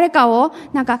誰かを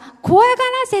なんか怖がら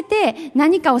せて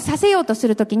何かをさせようとす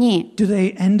るときに、 do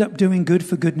they end up doing good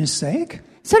for goodness sake?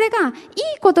 それがいい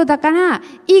ことだから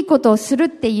いいことをするっ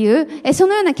ていう、そ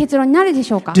のような結論になるで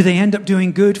しょうか。 Do they end up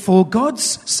doing good for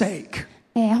God's sake?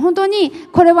 本当に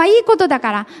これはいいことだ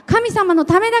から、神様の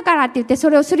ためだからって言ってそ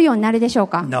れをするようになるでしょう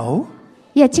か。 No.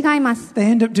 いや違います。 They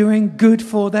end up doing good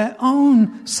for their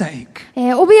own sake.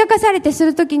 脅かされてす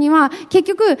るときには結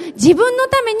局自分の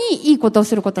ためにいいことを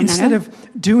することにな Instead る。 of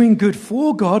doing good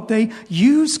for God, they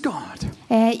use God.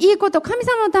 いいことを神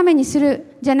様のためにす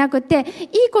るじゃなくて、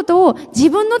いいことを自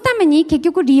分のために結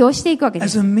局利用していくわけで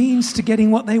As す。 a means to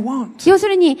getting what they want. 要す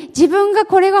るに自分が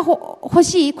これが欲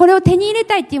しい、これを手に入れ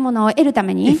たいっていうものを得るた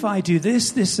めに、 If I do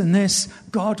this, this and this,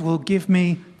 God will give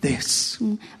me this.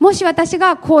 もし私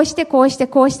がこうしてこうして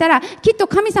こうしたら、きっと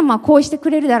神様はこうしてく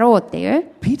れるだろうっていう。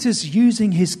Peter's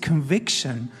using his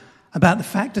conviction about the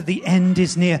fact that the end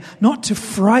is near, not to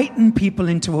frighten people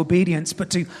into obedience, but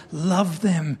to love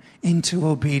them into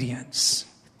obedience.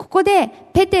 ここで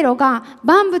ペテロが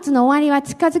万物の終わりは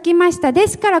近づきました。で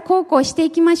すからこうして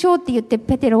いきましょうって言って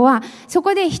ペテロはそ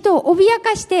こで人を脅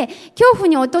かして恐怖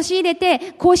に陥れ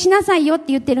てこうしなさいよって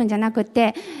言ってるんじゃなく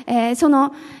て、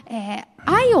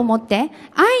愛を持って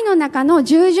愛の中の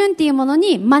従順っていうもの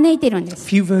に招いてるんです。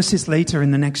 A few verses later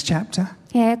in the next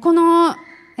chapter, この、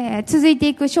続いて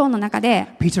いく章の中で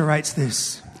Peter writes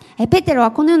this. ペテロは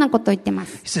このようなことを言ってま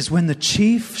す。 He says, when the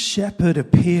chief shepherd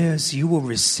appears, you will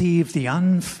receive the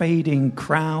unfading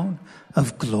crown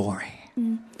of glory.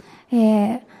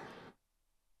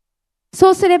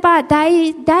 そうすれば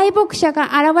大牧者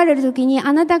が現れるときに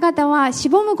あなた方はし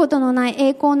ぼむことのない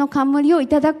栄光の冠をい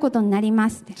ただくことになりま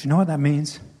す。 Do you know what that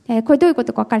means? これどういうこ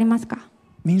とかわかりますか？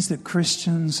 It means that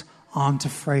Christians aren't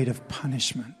afraid of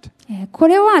punishment. こ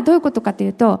れはどういうことかとい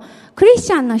うと、クリス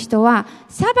チャンの人は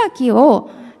裁き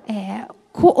を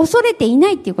恐れていな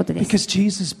いということです。 Because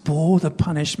Jesus bore the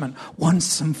punishment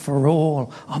once and for all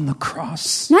on the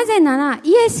cross. なぜなら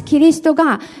イエス・キリスト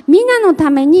がみんなのた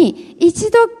めに一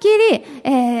度きり、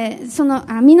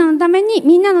みんなのた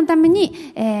めに、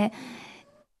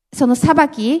その裁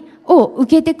きを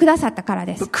受けてくださったから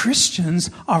です。 But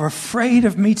Christians are afraid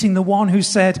of meeting the one who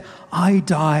said, I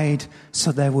died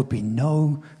so there would be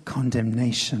no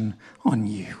condemnation on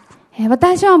you.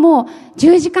 私はもう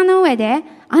十字架の上で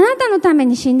あなたのため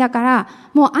に死んだから、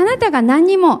もうあなたが何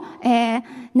にも、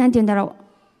なんて言うんだろ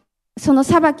う。その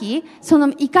裁き、そ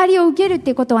の怒りを受けるっ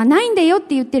ていうことはないんだよっ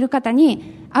て言ってる方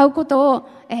に会うことを、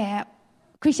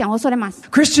クリスチャンは恐れます。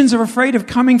Christians are afraid of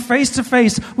coming face to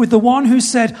face with the one who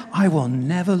said, I will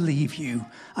never leave you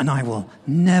and I will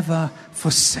never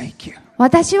forsake you.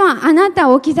 私はあなた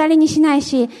を置き去りにしない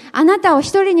し、あなたを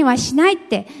一人にはしないっ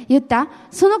て言った、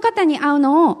その方に会う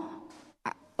のを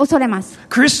恐れます。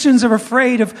Christians are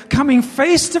afraid of coming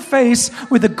face to face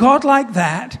with a God like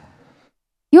that.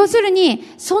 要するに、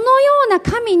そのような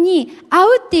神に会う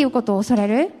っていうことを恐れ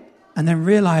る。And then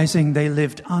realizing they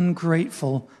lived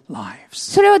ungrateful lives.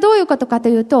 それはどういうことかと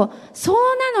いうと、そう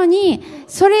なのに、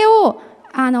それを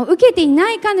受けてい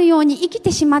ないかのように生き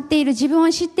てしまっている自分を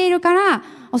知っているから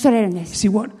恐れるんです。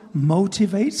See what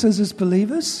motivates us as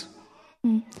believers?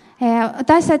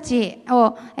 私たち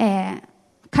を、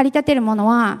駆り立てるもの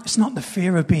は、It's not the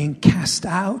fear of being cast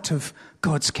out of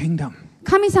God's kingdom.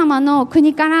 神様の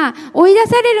国から追い出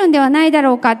されるんではないだ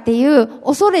ろうかっていう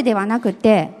恐れではなく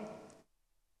て、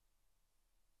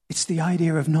It's the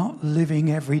idea of not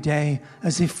living every day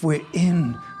as if we're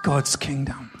in God's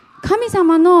kingdom. 神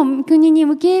様の国に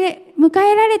迎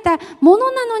えられたも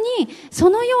のなのに、そ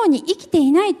のように生きて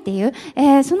いないっていう、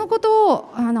そのこと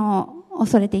を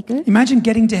恐れていく。Imagine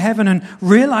getting to heaven and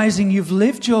realizing you've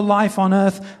lived your life on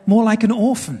earth more like an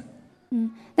orphan.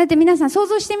 だって皆さん想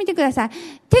像してみてください。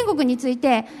天国につい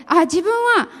て、自分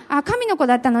は神の子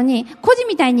だったのに、孤児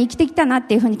みたいに生きてきたなっ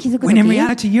ていうふうに気づくとき。When in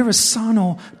reality you're a son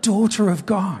or daughter of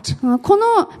God. こ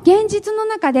の現実の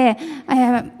中で、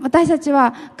私たち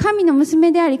は神の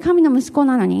娘であり、神の息子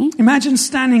なのに。Imagine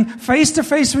standing face to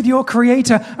face with your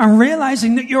Creator and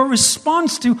realizing that your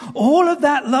response to all of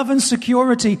that love and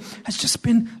security has just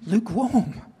been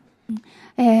lukewarm.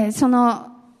 そ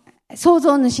の創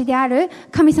造主である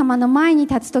神様の前に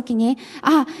立つときに、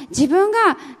自分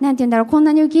が、なんて言うんだろう、こん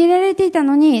なに受け入れられていた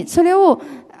のに、それを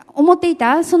思ってい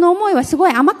た、その思いはすご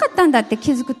い甘かったんだって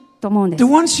気づくと思うんです。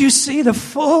Once you see the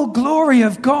full glory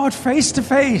of God face to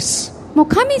face, もう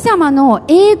神様の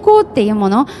栄光っていうも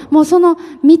の、もうその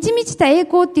満ち満ちた栄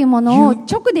光っていうものを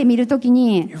直で見るとき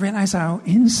に、you realize how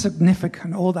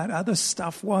insignificant all that other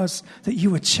stuff was that you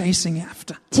were chasing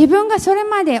after. 自分がそれ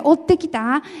まで追ってき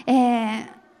た、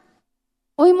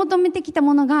追い求めてきた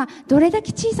ものがどれだ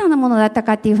け小さなものだった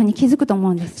かっていうふうに気づくと思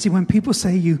うんです。See, when people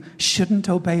say you shouldn't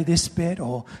obey this bit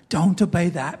or don't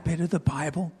obey that bit of the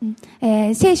Bible,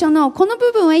 聖書のこの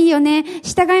部分はいいよね、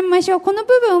従いましょう、この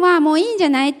部分はもういいんじゃ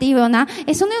ないっていうような、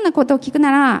そのようなことを聞く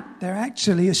なら、they're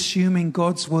actually assuming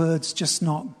God's word's just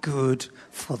not good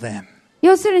for them.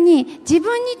 要するに自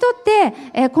分にと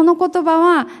って、この言葉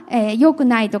は、良く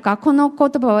ないとか、この言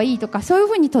葉はいいとか、そういう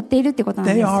ふうに取っているってことな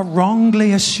んです。They are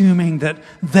wrongly assuming that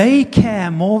they care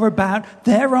more about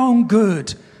their own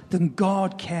good than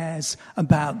God cares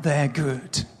about their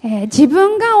good. 自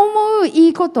分が思うい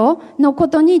いことのこ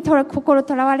とに心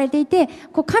とらわれていて、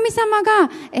神様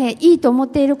が、いいと思っ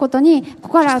ていることに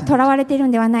心がとらわれている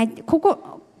んではない、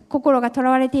心がとら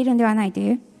われているんではないと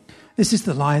いう。This is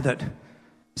the lie that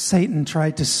Satan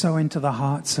tried to sow into the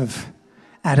hearts of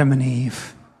Adam and Eve.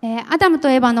 アダムと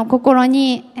エバの心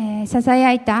に、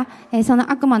囁いた、その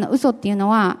悪魔の嘘っていうの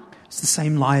は、It's the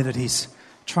same lie that he's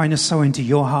trying to sow into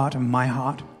your heart and my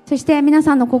heart. そして皆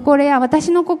さんの心や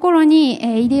私の心に、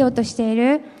入れようとしてい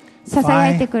る、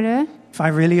囁いてくる。If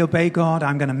I really obey God,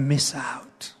 I'm going to miss out.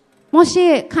 も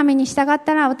し神に従っ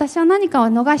たら私は何かを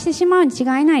逃してしまうに違い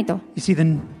ないと。You see,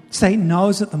 then Satan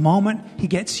knows at the moment he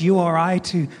gets you or I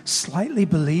to slightly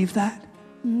believe that.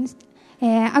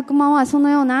 悪魔はその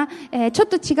ような、ちょっ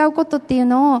と違うことっていう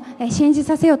のを、信じ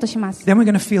させようとします。Then we're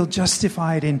going to feel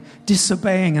justified in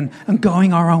disobeying and going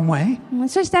our own way.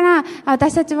 そしたら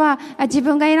私たちは自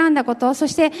分が選んだこと、そ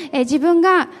して、自分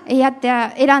が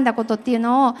選んだことっていう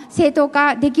のを正当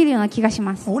化できるような気がし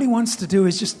ます。All he wants to do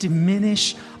is just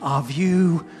diminish our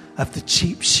view of the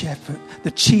chief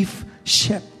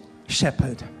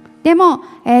shepherd. でも、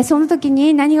その時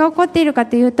に何が起こっているか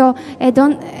というと、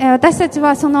私たち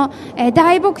はその、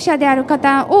大牧者である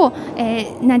方を、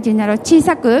なんていうんだろう、小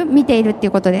さく見ているってい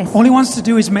うことです。All he wants to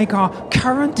do is make our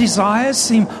current desires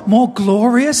seem more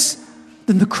glorious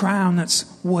than the crown that's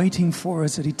waiting for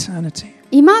us at eternity.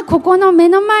 今ここの目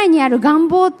の前にある願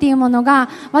望っていうものが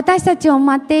私たちを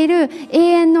待っている永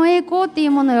遠の栄光ってい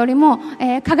うものよりも、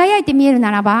輝いて見える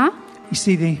ならば、 You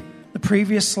see the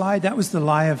previous slide, that was the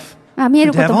lie of the 見え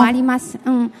ることもあり devil. ます。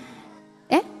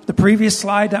The previous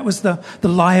slide, that was the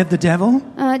lie of the devil.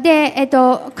 で、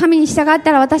神に従っ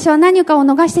たら私は何かを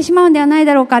逃してしまうんではない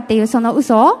だろうかっていうその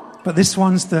嘘。 But this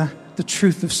one's the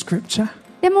truth of Scripture.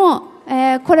 でも、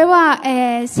これは、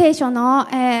聖書の、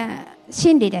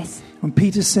真理です。When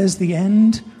Peter says the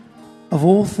end of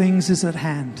all things is at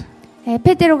hand.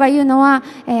 ペテロが言うのは、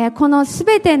このす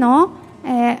べての、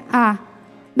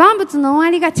万物の終わ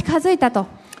りが近づいたと。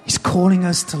He's calling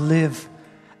us to live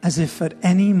as if at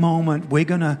any moment we're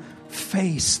going to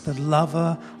face the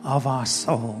lover of our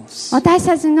souls. 私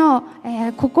たちの、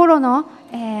心の、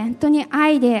本当に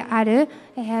愛である、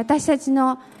私たち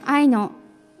の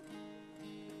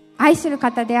愛する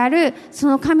方であるそ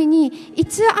の神にい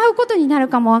つ会うことになる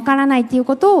かもわからないという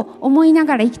ことを思いな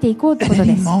がら生きていこうということ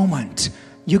です。At any moment,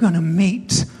 you're going to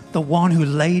meet the one who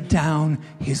laid down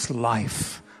his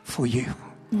life for you.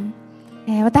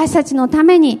 私たちのた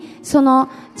めにその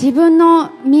自分の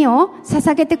身を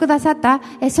捧げてくださった、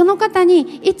その方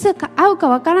にいつか会うか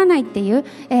わからないっていう、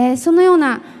そのよう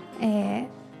な、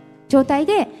状態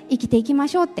で生きていきま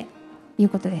しょうっていう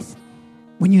ことです。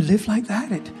When you live like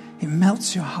that, it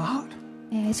melts your heart.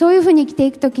 そういうふうに生きて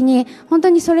いくときに本当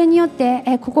にそれによっ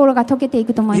て、心が溶けてい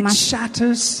くと思います。 It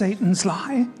shatters Satan's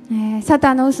lie. サ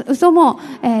タンの嘘も、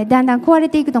だんだん壊れ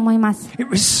ていくと思います。 It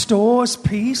restores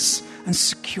peace and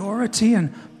security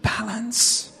and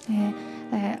balance.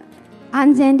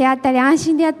 安全であったり安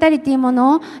心であったりというも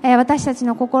のを、私たち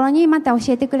の心にまた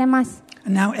教えてくれます。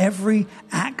And now every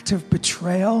act of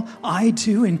betrayal I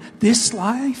do in this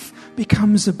life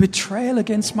becomes a betrayal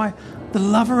against the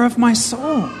lover of my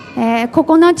soul. こ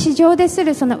この地上です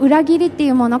るその裏切りってい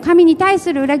うもの、神に対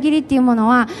する裏切りっていうもの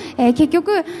は、結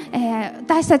局、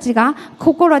私たちが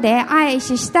心で愛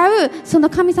し慕うその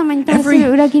神様に対す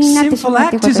る裏切りになってしまう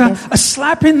ということです。Every sinful act is a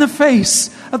slap in the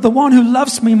face of the one who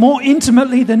loves me more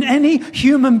intimately than any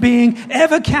human being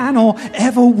ever can or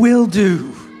ever will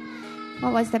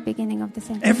do.What was the beginning of the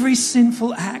sentence? Every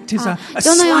sinful act is a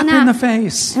slap in the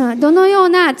face. どのよう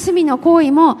な罪の行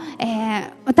為も、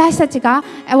私た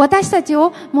ち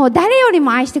をもう誰より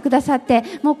も愛してくださって、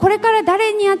もうこれから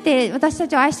誰に会って私た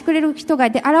ちを愛してくれる人が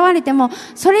現れても、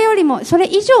それよりもそれ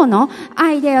以上の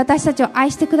愛で私たちを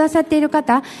愛してくださっている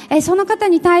方、その方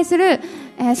に対する、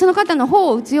その方の方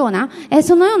を打つような、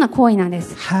そのような行為なんで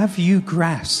す。Have you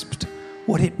grasped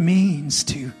what it means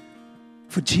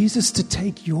for Jesus to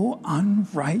take your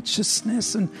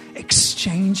unrighteousness and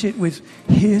exchange it with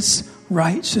His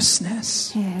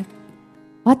righteousness?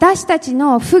 私たち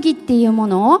の不義っていうも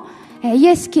のをイ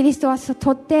エス・キリストは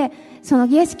取って、その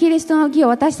イエス・キリストの義を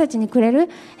私たちにくれる、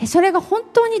それが本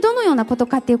当にどのようなこと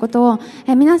かっていうことを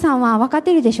皆さんは分かっ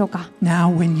ているでしょうか。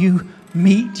 Now when you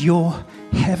meet your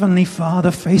heavenly Father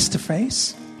face to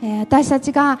face, 私た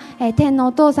ちが天の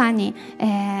お父さんに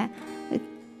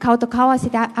顔と顔を合わせ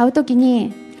て会うとき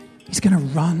に He's going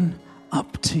to run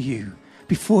up to you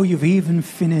before you've even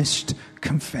finished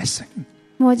confessing.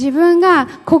 もう自分が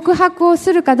告白を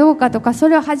するかどうかとかそ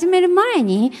れを始める前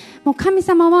にもう神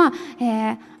様は、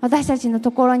私たちの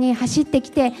ところに走って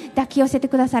きて抱き寄せて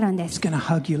くださるんです。 He's going to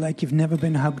hug you like you've never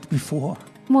been hugged before.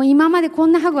 もう今までこ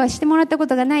んなハグはしてもらったこ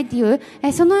とがないっていう、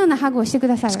そのようなハグをしてく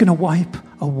ださる。 He's going to wipe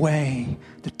away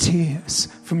the tears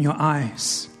from your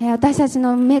eyes. 私たち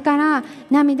の目から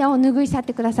涙を拭い去っ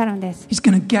てくださるんです。 He's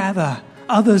going to gather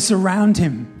others around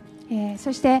him.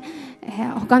 そして、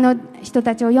他の人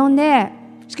たちを呼んで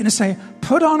He's going to say,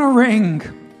 put on a ring.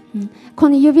 こ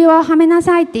の指輪をはめな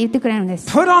さいって言ってくれるんです。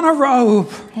 Put on a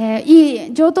robe. い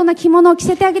い上等な着物を着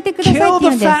せてあげてくださいって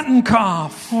言うんです。 Kill the fattened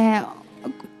calf.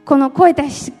 この肥えた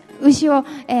牛を、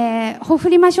ほふ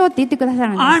りましょうって言ってくださ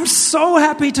るんです。 I'm so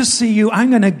happy to see you. I'm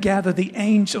going to gather the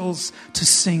angels to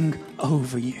sing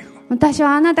over you. 私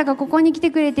はあなたがここに来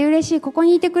てくれて嬉しい、ここ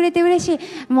にいてくれて嬉し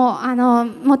い、も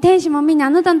う天使もみんなあ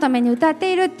なたのために歌っ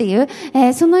ているっていう、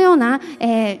そのような、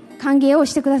歓迎を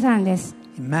してくださるんです。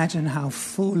 Imagine how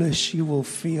foolish you will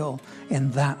feel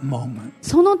in that moment.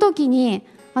 その時に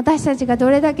私たちがど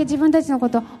れだけ自分たちのこ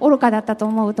と愚かだったと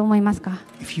思うと思いますか。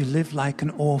 If you live like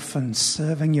an orphan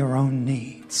serving your own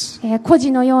needs. 孤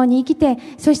児のように生きて、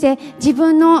そして自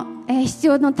分の、必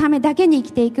要のためだけに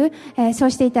生きていく、そ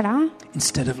うしていたら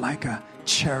Instead of like a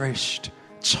cherished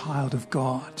child of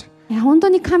God. 本当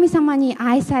に神様に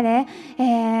愛され、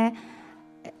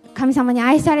神様に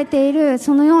愛されている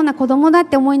そのような子供だっ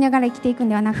て思いながら生きていくん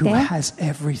ではなくて、 Who has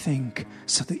everything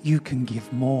so that you can give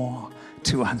more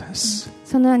to others.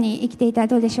 そのように生きていたら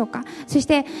どうでしょうか。そし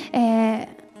て、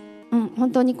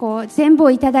本当にこう全部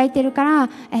をいただいているから、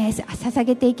捧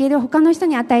げていける、他の人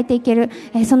に与えていける、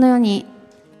そのように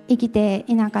生きて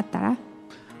いなかったら。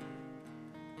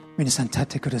皆さん立っ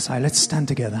てください。Let's stand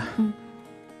together.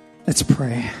 Let's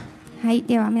pray. はい、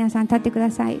では皆さん立ってくだ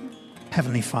さい。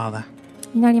 Heavenly Father,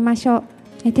 祈りましょ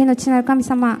う。天の父なる神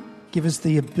様、 give us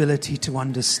the ability to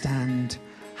understand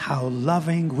how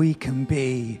loving we can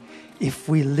be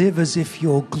if we live as if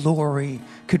your glory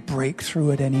could break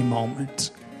through at any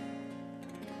moment.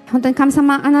 本当に神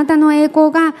様、あなたの栄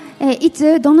光が、い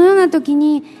つどのような時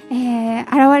に、現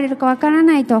れるかわから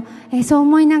ないと、そう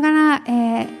思いながら、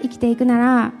生きていくな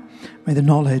ら、May the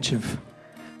knowledge of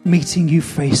meeting you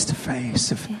face to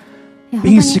face, of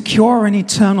being secure in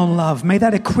eternal love, may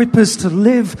that equip us to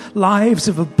live lives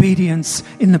of obedience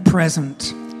in the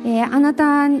present.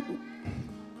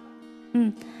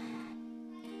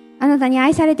 あなたに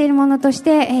愛されているものとし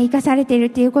て、生かされている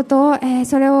ということを、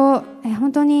それを、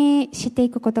本当に知って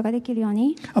いくことができるよう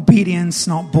に。Obedience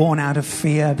not born out of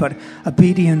fear, but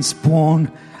obedience born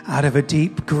out of a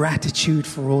deep gratitude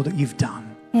for all that you've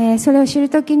done. それを知る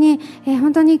ときに、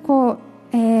本当にこ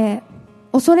う、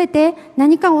恐れて、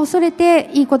何かを恐れ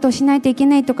ていいことをしないといけ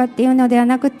ないとかっていうのでは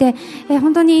なくて、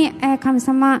本当に、神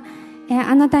様、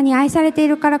あなたに愛されてい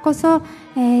るからこそ、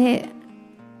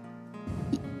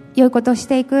良いことをし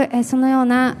ていく、そのよう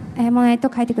なものへと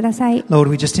変えてください。Lord,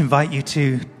 we just invite you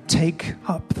to take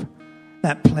up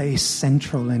that place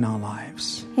central in our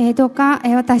lives. どうか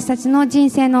私たちの人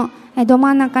生のど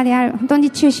真ん中である本当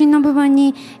に中心の部分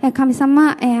に神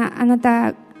様、あな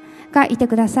たがいて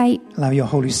ください。Allow your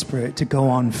Holy Spirit to go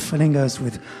on filling us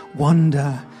with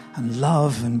wonder and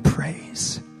love and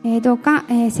praise. どうか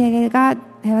聖霊が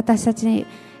私たちに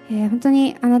本当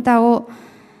にあなたを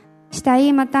した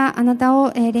い、またあなた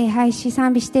を礼拝し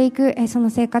賛美していくその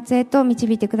生活へと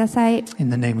導いてください。In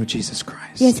the name of Jesus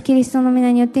Christ. イエス・キリストの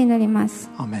皆によって祈ります。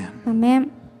Amen. アーメ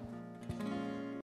ン。